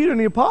about Peter and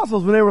the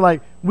apostles when they were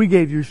like, we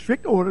gave you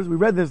strict orders. We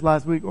read this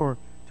last week or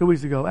 2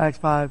 weeks ago, Acts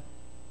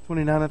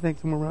 5:29, I think,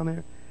 somewhere around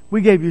there.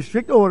 We gave you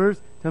strict orders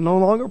to no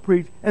longer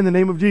preach in the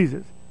name of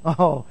Jesus.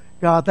 Oh,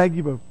 God, thank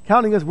you for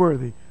counting us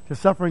worthy to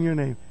suffer in your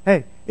name.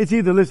 Hey, it's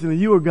either listen to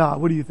you or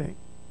God. What do you think?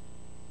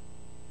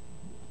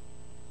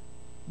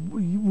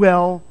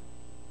 Well,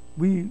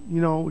 we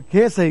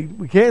can't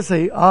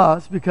say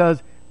us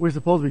because we're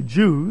supposed to be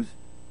Jews.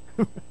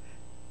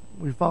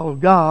 We follow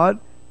God,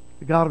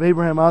 the God of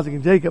Abraham, Isaac,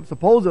 and Jacob.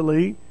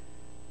 Supposedly,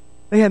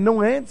 they had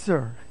no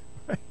answer.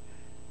 Right?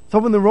 So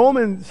when the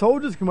Roman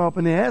soldiers come up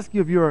and they ask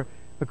you if you're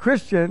a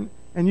Christian,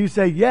 and you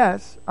say,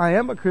 yes, I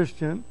am a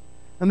Christian,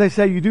 and they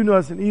say you do know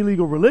it's an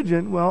illegal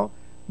religion, well,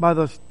 by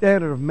the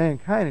standard of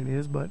mankind it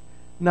is, but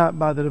not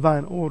by the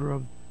divine order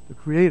of the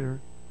Creator.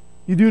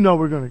 You do know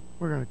we're going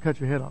to cut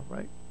your head off,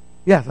 right?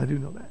 Yes, I do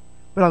know that.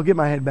 But I'll get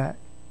my head back.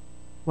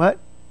 What?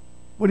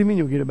 What do you mean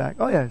you'll get it back?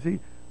 Oh yeah, see,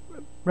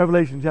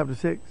 Revelation chapter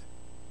 6,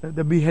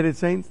 the beheaded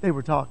saints, they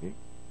were talking.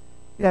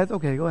 Yeah, it's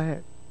okay, go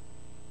ahead.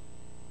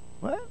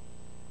 What?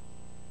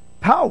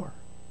 Power.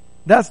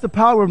 That's the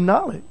power of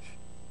knowledge.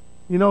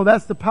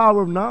 That's the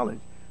power of knowledge.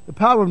 The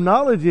power of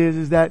knowledge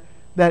is that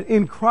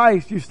in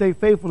Christ you stay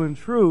faithful and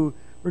true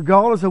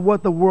regardless of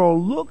what the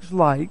world looks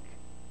like,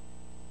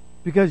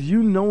 because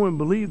you know and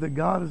believe that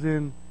God is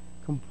in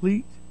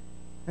complete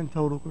and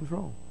total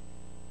control.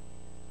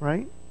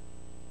 Right?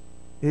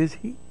 Is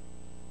He?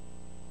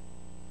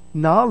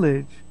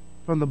 Knowledge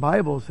from the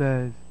Bible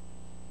says,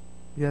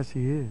 yes,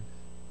 he is.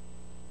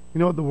 You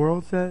know what the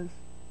world says?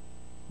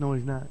 No,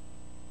 he's not.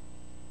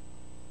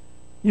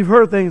 You've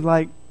heard things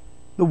like,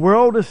 the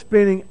world is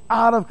spinning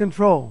out of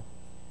control.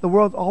 The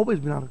world's always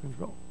been out of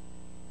control.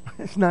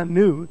 It's not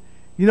new.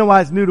 You know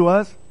why it's new to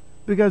us?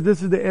 Because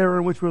this is the era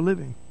in which we're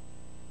living.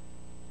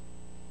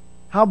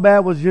 How bad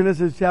was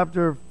Genesis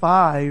chapter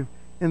 5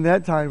 in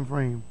that time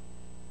frame?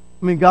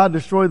 I mean, God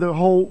destroyed the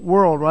whole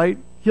world, right?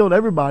 Killed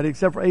everybody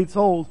except for 8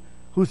 souls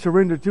who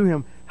surrendered to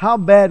him. How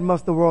bad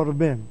must the world have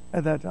been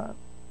at that time?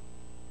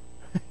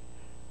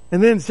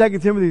 And then 2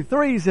 Timothy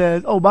 3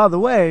 says, oh, by the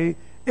way,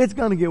 it's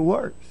going to get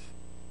worse.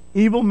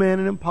 Evil men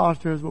and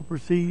impostors will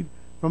proceed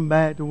from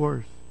bad to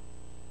worse.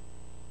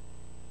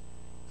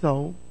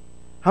 So,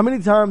 how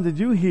many times did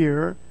you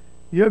hear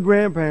your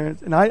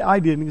grandparents, and I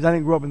didn't because I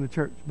didn't grow up in the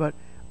church, but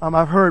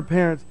I've heard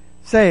parents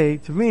say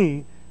to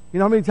me, you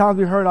know how many times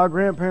we heard our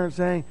grandparents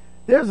saying,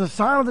 there's a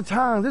sign of the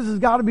times, this has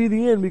got to be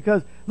the end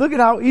because look at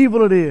how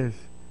evil it is.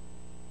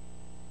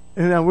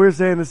 And now we're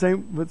saying the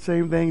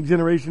same thing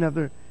generation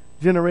after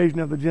generation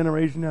after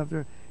generation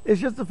after.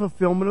 It's just a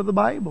fulfillment of the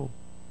Bible.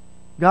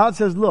 God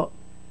says, look,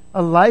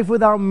 a life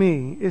without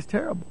me is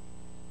terrible.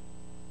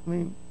 I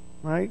mean,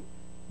 right?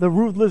 The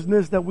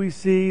ruthlessness that we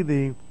see,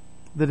 the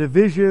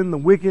division, the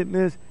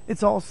wickedness,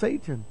 it's all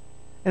Satan.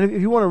 And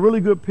if you want a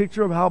really good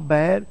picture of how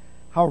bad,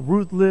 how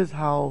ruthless,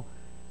 how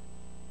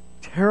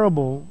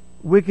terrible,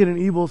 wicked and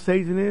evil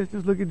Satan is,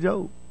 just look at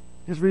Job.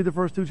 Just read the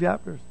first 2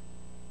 chapters.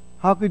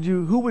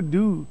 Who would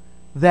do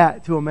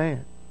that to a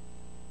man?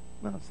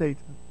 Not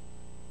Satan.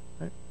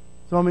 Right?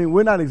 So, I mean,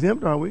 we're not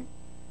exempt, are we?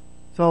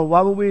 So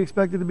why would we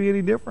expect it to be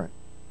any different?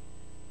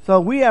 So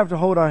we have to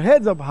hold our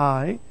heads up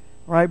high,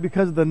 right,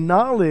 because of the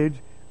knowledge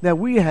that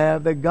we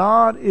have that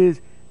God is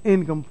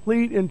in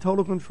complete and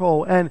total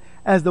control. And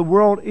as the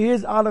world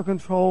is out of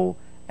control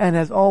and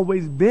has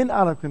always been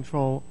out of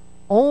control,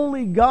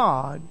 only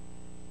God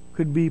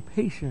could be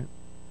patient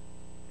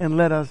and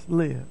let us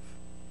live.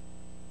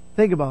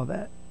 Think about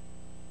that.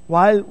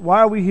 Why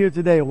are we here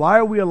today? Why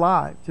are we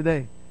alive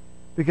today?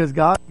 Because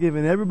God's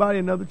given everybody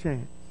another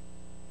chance.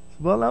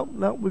 Well,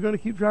 no, we're going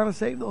to keep trying to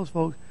save those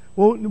folks.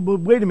 Well,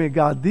 wait a minute,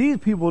 God, these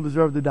people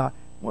deserve to die.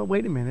 Well,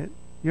 wait a minute.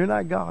 You're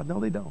not God. No,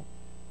 they don't.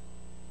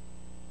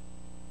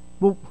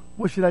 Well,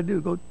 what should I do?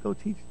 Go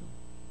teach them.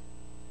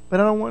 But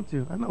I don't want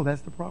to. I know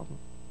that's the problem.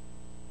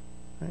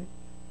 Right?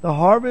 The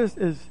harvest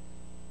is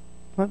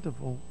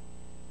plentiful.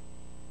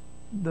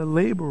 The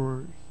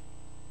laborers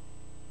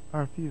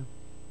are few.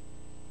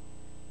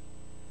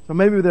 So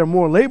maybe there are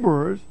more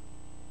laborers.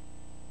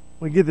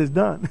 We get this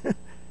done.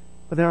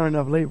 But there aren't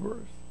enough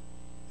laborers.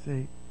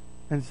 See?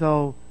 And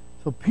so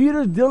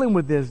Peter's dealing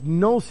with this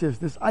gnosis,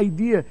 this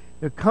idea.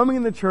 They're coming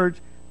in the church.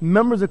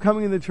 Members are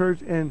coming in the church.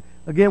 And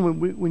again,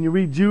 when you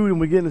read Jude and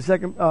we get into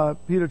 2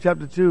 Peter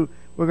chapter 2,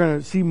 we're going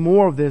to see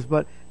more of this.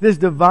 But this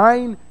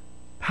divine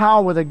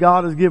power that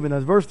God has given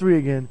us. Verse 3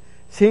 again.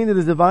 Seeing that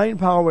his divine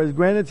power has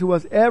granted to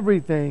us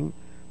everything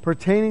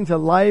pertaining to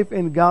life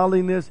and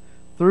godliness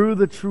through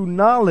the true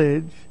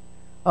knowledge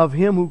of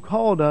him who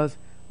called us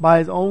by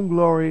his own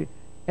glory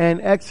and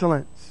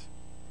excellence.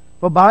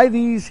 For by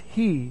these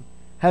he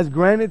has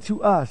granted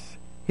to us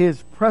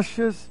his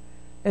precious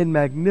and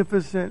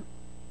magnificent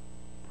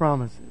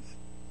promises.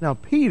 Now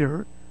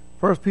Peter,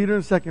 1 Peter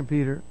and 2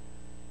 Peter,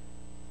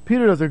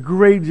 Peter does a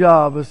great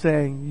job of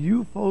saying,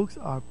 you folks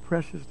are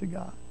precious to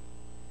God.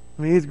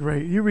 I mean, it's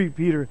great. You read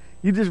Peter,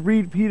 you just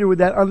read Peter with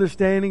that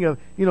understanding of,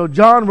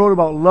 John wrote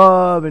about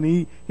love and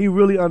he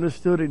really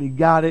understood it and he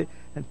got it.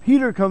 And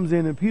Peter comes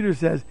in and Peter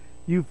says,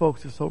 you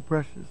folks are so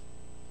precious.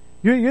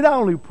 You're not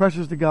only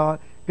precious to God,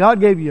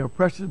 God gave you a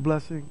precious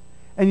blessing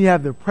and you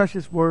have the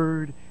precious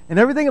word and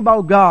everything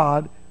about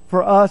God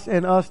for us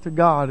and us to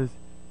God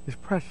is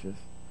precious.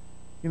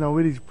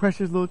 We're these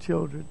precious little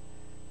children.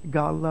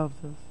 God loves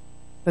us.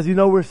 Does he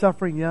know we're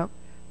suffering? Yep.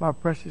 My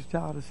precious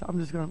child is,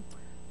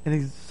 and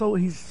he's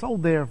so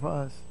there for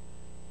us,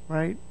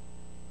 right?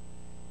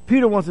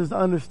 Peter wants us to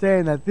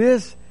understand that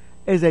this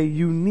is a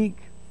unique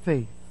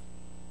faith,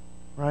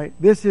 right?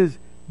 This is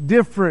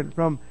different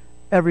from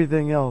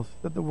everything else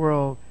that the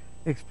world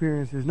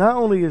experiences. Not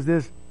only is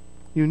this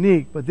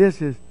unique, but this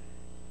is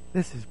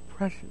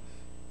precious.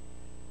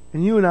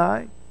 And you and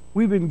I,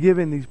 we've been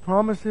given these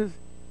promises,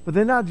 but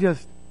they're not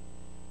just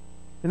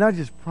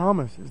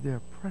promises,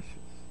 they're precious,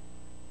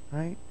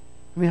 right?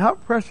 I mean, how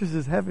precious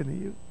is heaven to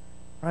you,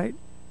 right?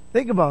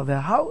 Think about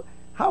that. How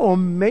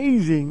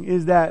amazing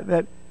is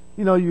that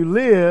you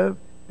live,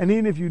 and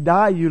even if you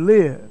die, you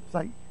live. It's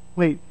like,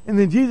 wait, and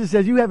then Jesus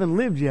says you haven't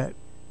lived yet.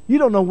 You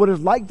don't know what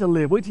it's like to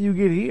live. Wait till you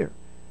get here.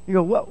 You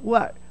go,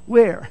 what,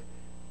 where?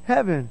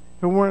 Heaven.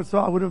 If it weren't so,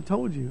 I would have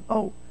told you.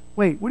 Oh,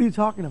 wait, what are you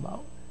talking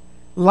about?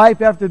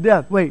 Life after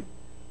death. Wait,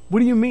 what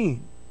do you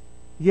mean?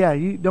 Yeah,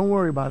 don't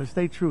worry about it.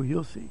 Stay true.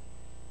 You'll see.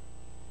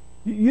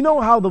 You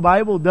know how the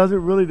Bible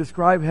doesn't really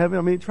describe heaven?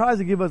 I mean, it tries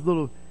to give us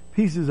little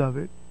pieces of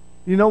it.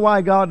 You know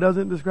why God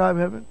doesn't describe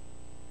heaven?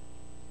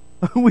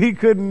 We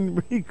couldn't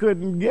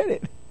get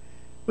it.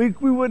 We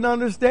wouldn't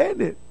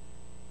understand it.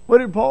 What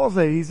did Paul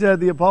say? He said,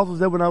 the apostle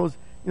said, when I was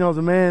is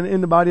a man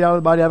in the body, out of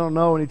the body, I don't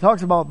know. And he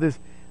talks about this.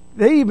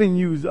 They even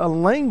use a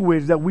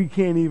language that we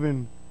can't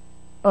even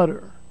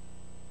utter.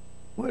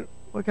 What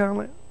kind of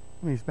language?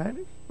 I mean,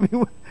 Spanish? I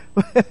mean,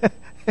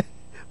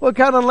 what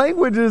kind of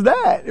language is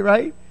that,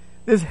 right?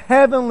 This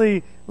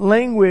heavenly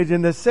language,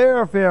 and the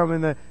seraphim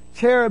and the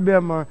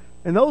cherubim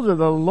and those are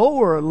the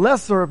lower,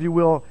 lesser, if you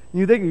will.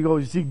 And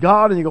you see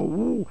God and you go,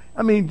 ooh.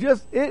 I mean,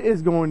 it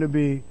is going to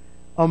be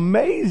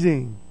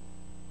amazing.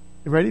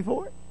 You ready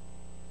for it?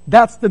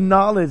 That's the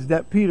knowledge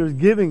that Peter's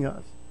giving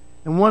us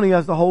and wanting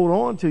us to hold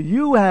on to.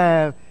 You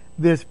have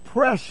this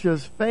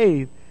precious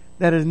faith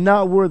that is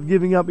not worth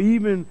giving up.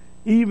 Even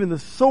the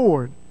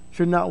sword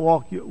should not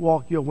walk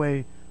you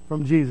away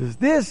from Jesus.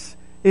 This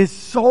is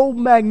so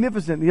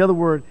magnificent. The other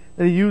word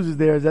that he uses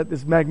there is that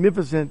this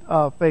magnificent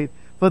faith.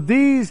 By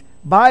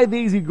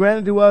these he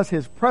granted to us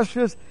his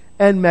precious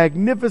and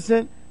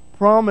magnificent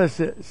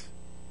promises,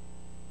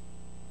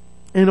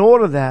 in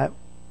order that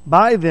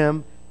by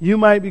them you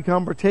might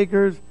become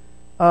partakers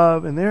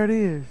of, and there it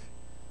is,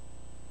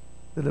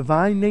 the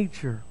divine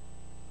nature,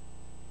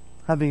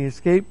 having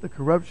escaped the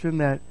corruption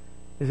that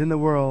is in the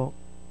world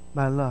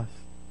by lust.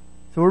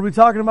 So what are we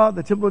talking about?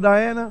 The Temple of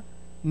Diana?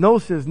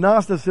 Gnosis,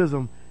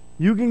 Gnosticism.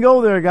 You can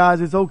go there, guys.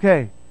 It's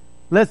okay.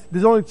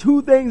 There's only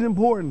two things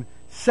important: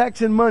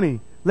 sex and money.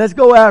 Let's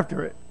go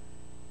after it.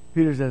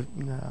 Peter says,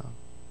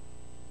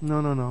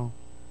 no.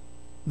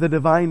 The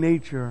divine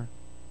nature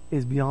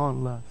is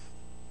beyond lust.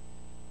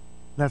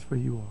 That's where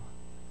you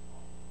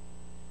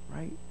are.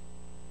 Right?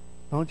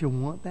 Don't you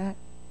want that?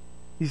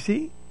 You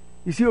see?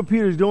 You see what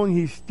Peter's doing?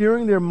 He's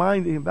steering their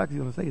mind. In fact, he's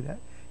going to say that.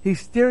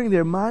 He's steering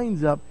their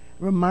minds up,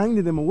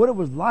 reminding them of what it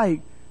was like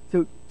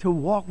to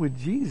walk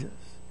with Jesus.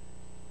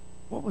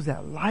 What was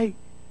that like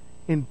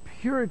in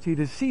purity?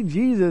 To see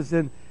Jesus,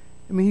 and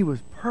he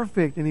was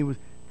perfect, and he was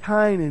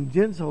kind and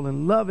gentle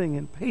and loving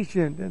and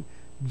patient and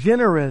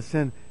generous,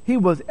 and he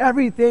was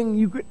everything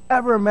you could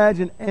ever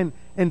imagine, and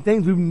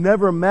things we've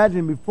never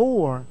imagined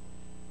before.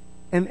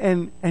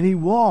 And he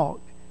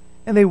walked,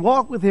 and they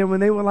walked with him,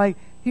 and they were like,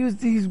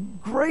 he's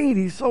great,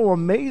 he's so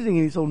amazing,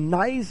 and he's so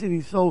nice, and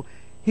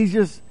he's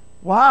just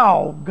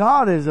wow.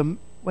 God is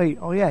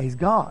he's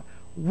God.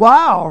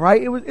 Wow,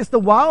 right? It's the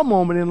wow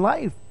moment in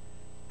life.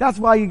 That's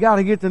why you got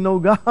to get to know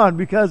God,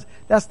 because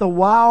that's the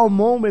wow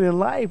moment in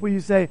life where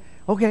you say,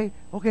 okay,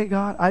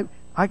 God,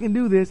 I can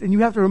do this. And you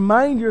have to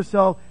remind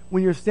yourself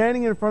when you're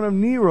standing in front of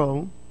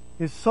Nero,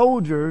 his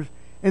soldiers,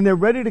 and they're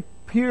ready to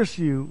pierce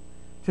you,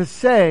 to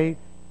say,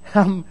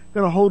 I'm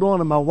going to hold on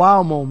to my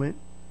wow moment.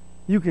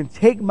 You can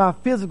take my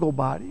physical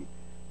body,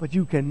 but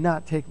you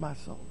cannot take my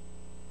soul.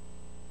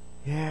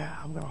 Yeah,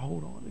 I'm going to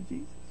hold on to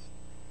Jesus.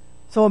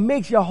 So it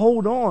makes you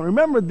hold on.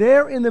 Remember,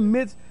 they're in the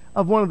midst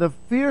of one of the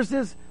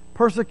fiercest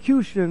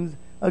persecutions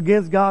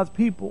against God's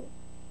people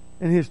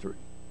in history.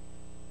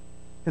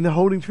 And they're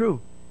holding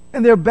true.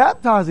 And they're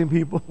baptizing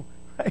people.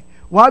 Right?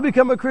 Why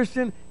become a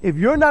Christian? If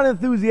you're not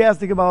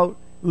enthusiastic about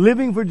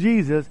living for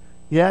Jesus,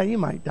 yeah, you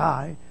might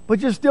die, but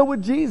you're still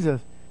with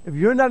Jesus. If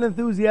you're not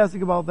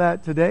enthusiastic about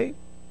that today,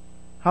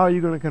 how are you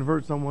going to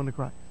convert someone to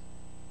Christ?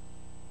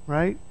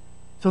 Right?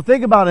 So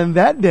think about in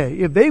that day,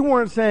 if they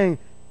weren't saying,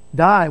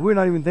 die, we're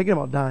not even thinking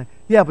about dying.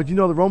 Yeah, but the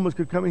Romans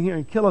could come in here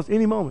and kill us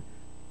any moment.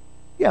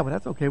 Yeah, but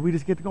that's okay. We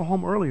just get to go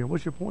home earlier.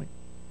 What's your point?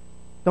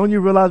 Don't you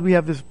realize we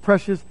have this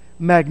precious,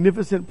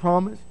 magnificent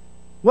promise?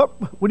 What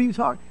are you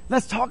talking?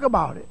 Let's talk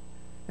about it.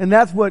 And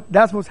that's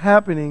what's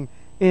happening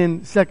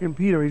in 2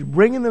 Peter. He's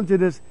bringing them to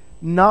this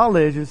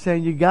knowledge and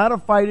saying you got to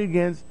fight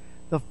against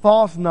the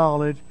false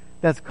knowledge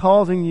that's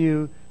causing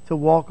you to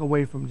walk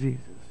away from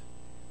Jesus.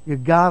 You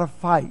got to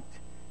fight.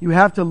 You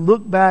have to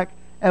look back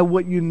at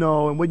what you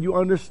know and what you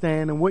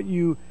understand and what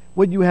you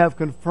have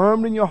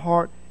confirmed in your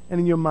heart and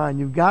in your mind.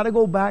 You've got to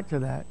go back to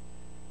that,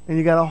 and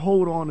you got to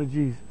hold on to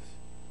Jesus,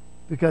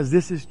 because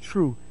this is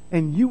true.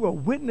 And you are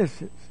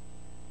witnesses.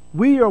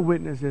 We are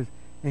witnesses.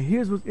 And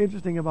here's what's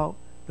interesting about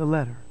the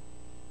letter.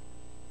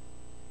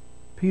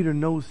 Peter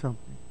knows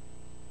something.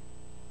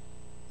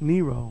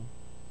 Nero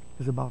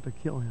is about to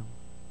kill him.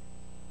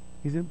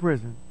 He's in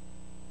prison,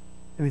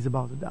 and he's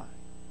about to die.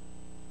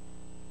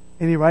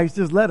 And he writes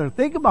this letter.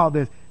 Think about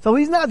this. So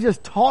he's not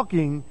just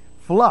talking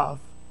fluff.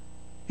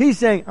 He's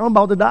saying, I'm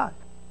about to die.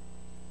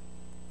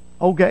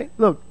 Okay,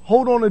 look,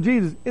 hold on to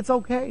Jesus. It's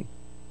okay.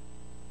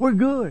 We're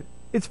good.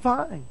 It's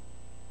fine.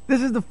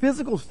 This is the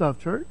physical stuff,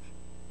 church.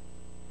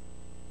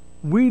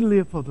 We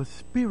live for the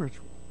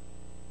spiritual,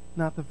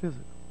 not the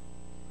physical.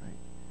 Right?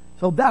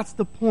 So that's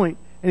the point.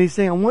 And he's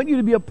saying, I want you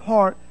to be a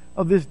part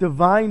of this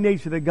divine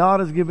nature that God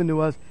has given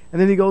to us.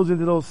 And then he goes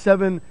into those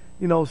 7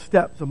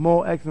 steps of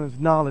moral excellence,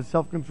 knowledge,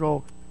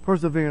 self-control,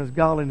 perseverance,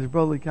 godliness,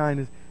 brotherly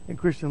kindness, and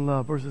Christian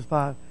love, verses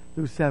 5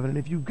 through 7. And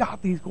if you've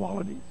got these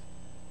qualities,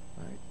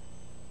 right,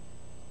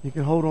 you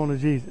can hold on to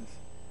Jesus.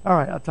 All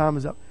right, our time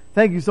is up.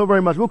 Thank you so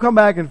very much. We'll come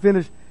back and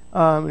finish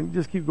and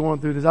just keep going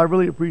through this. I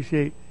really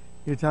appreciate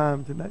your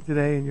time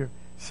today and your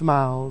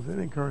smiles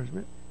and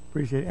encouragement.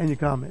 Appreciate it. And your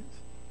comments.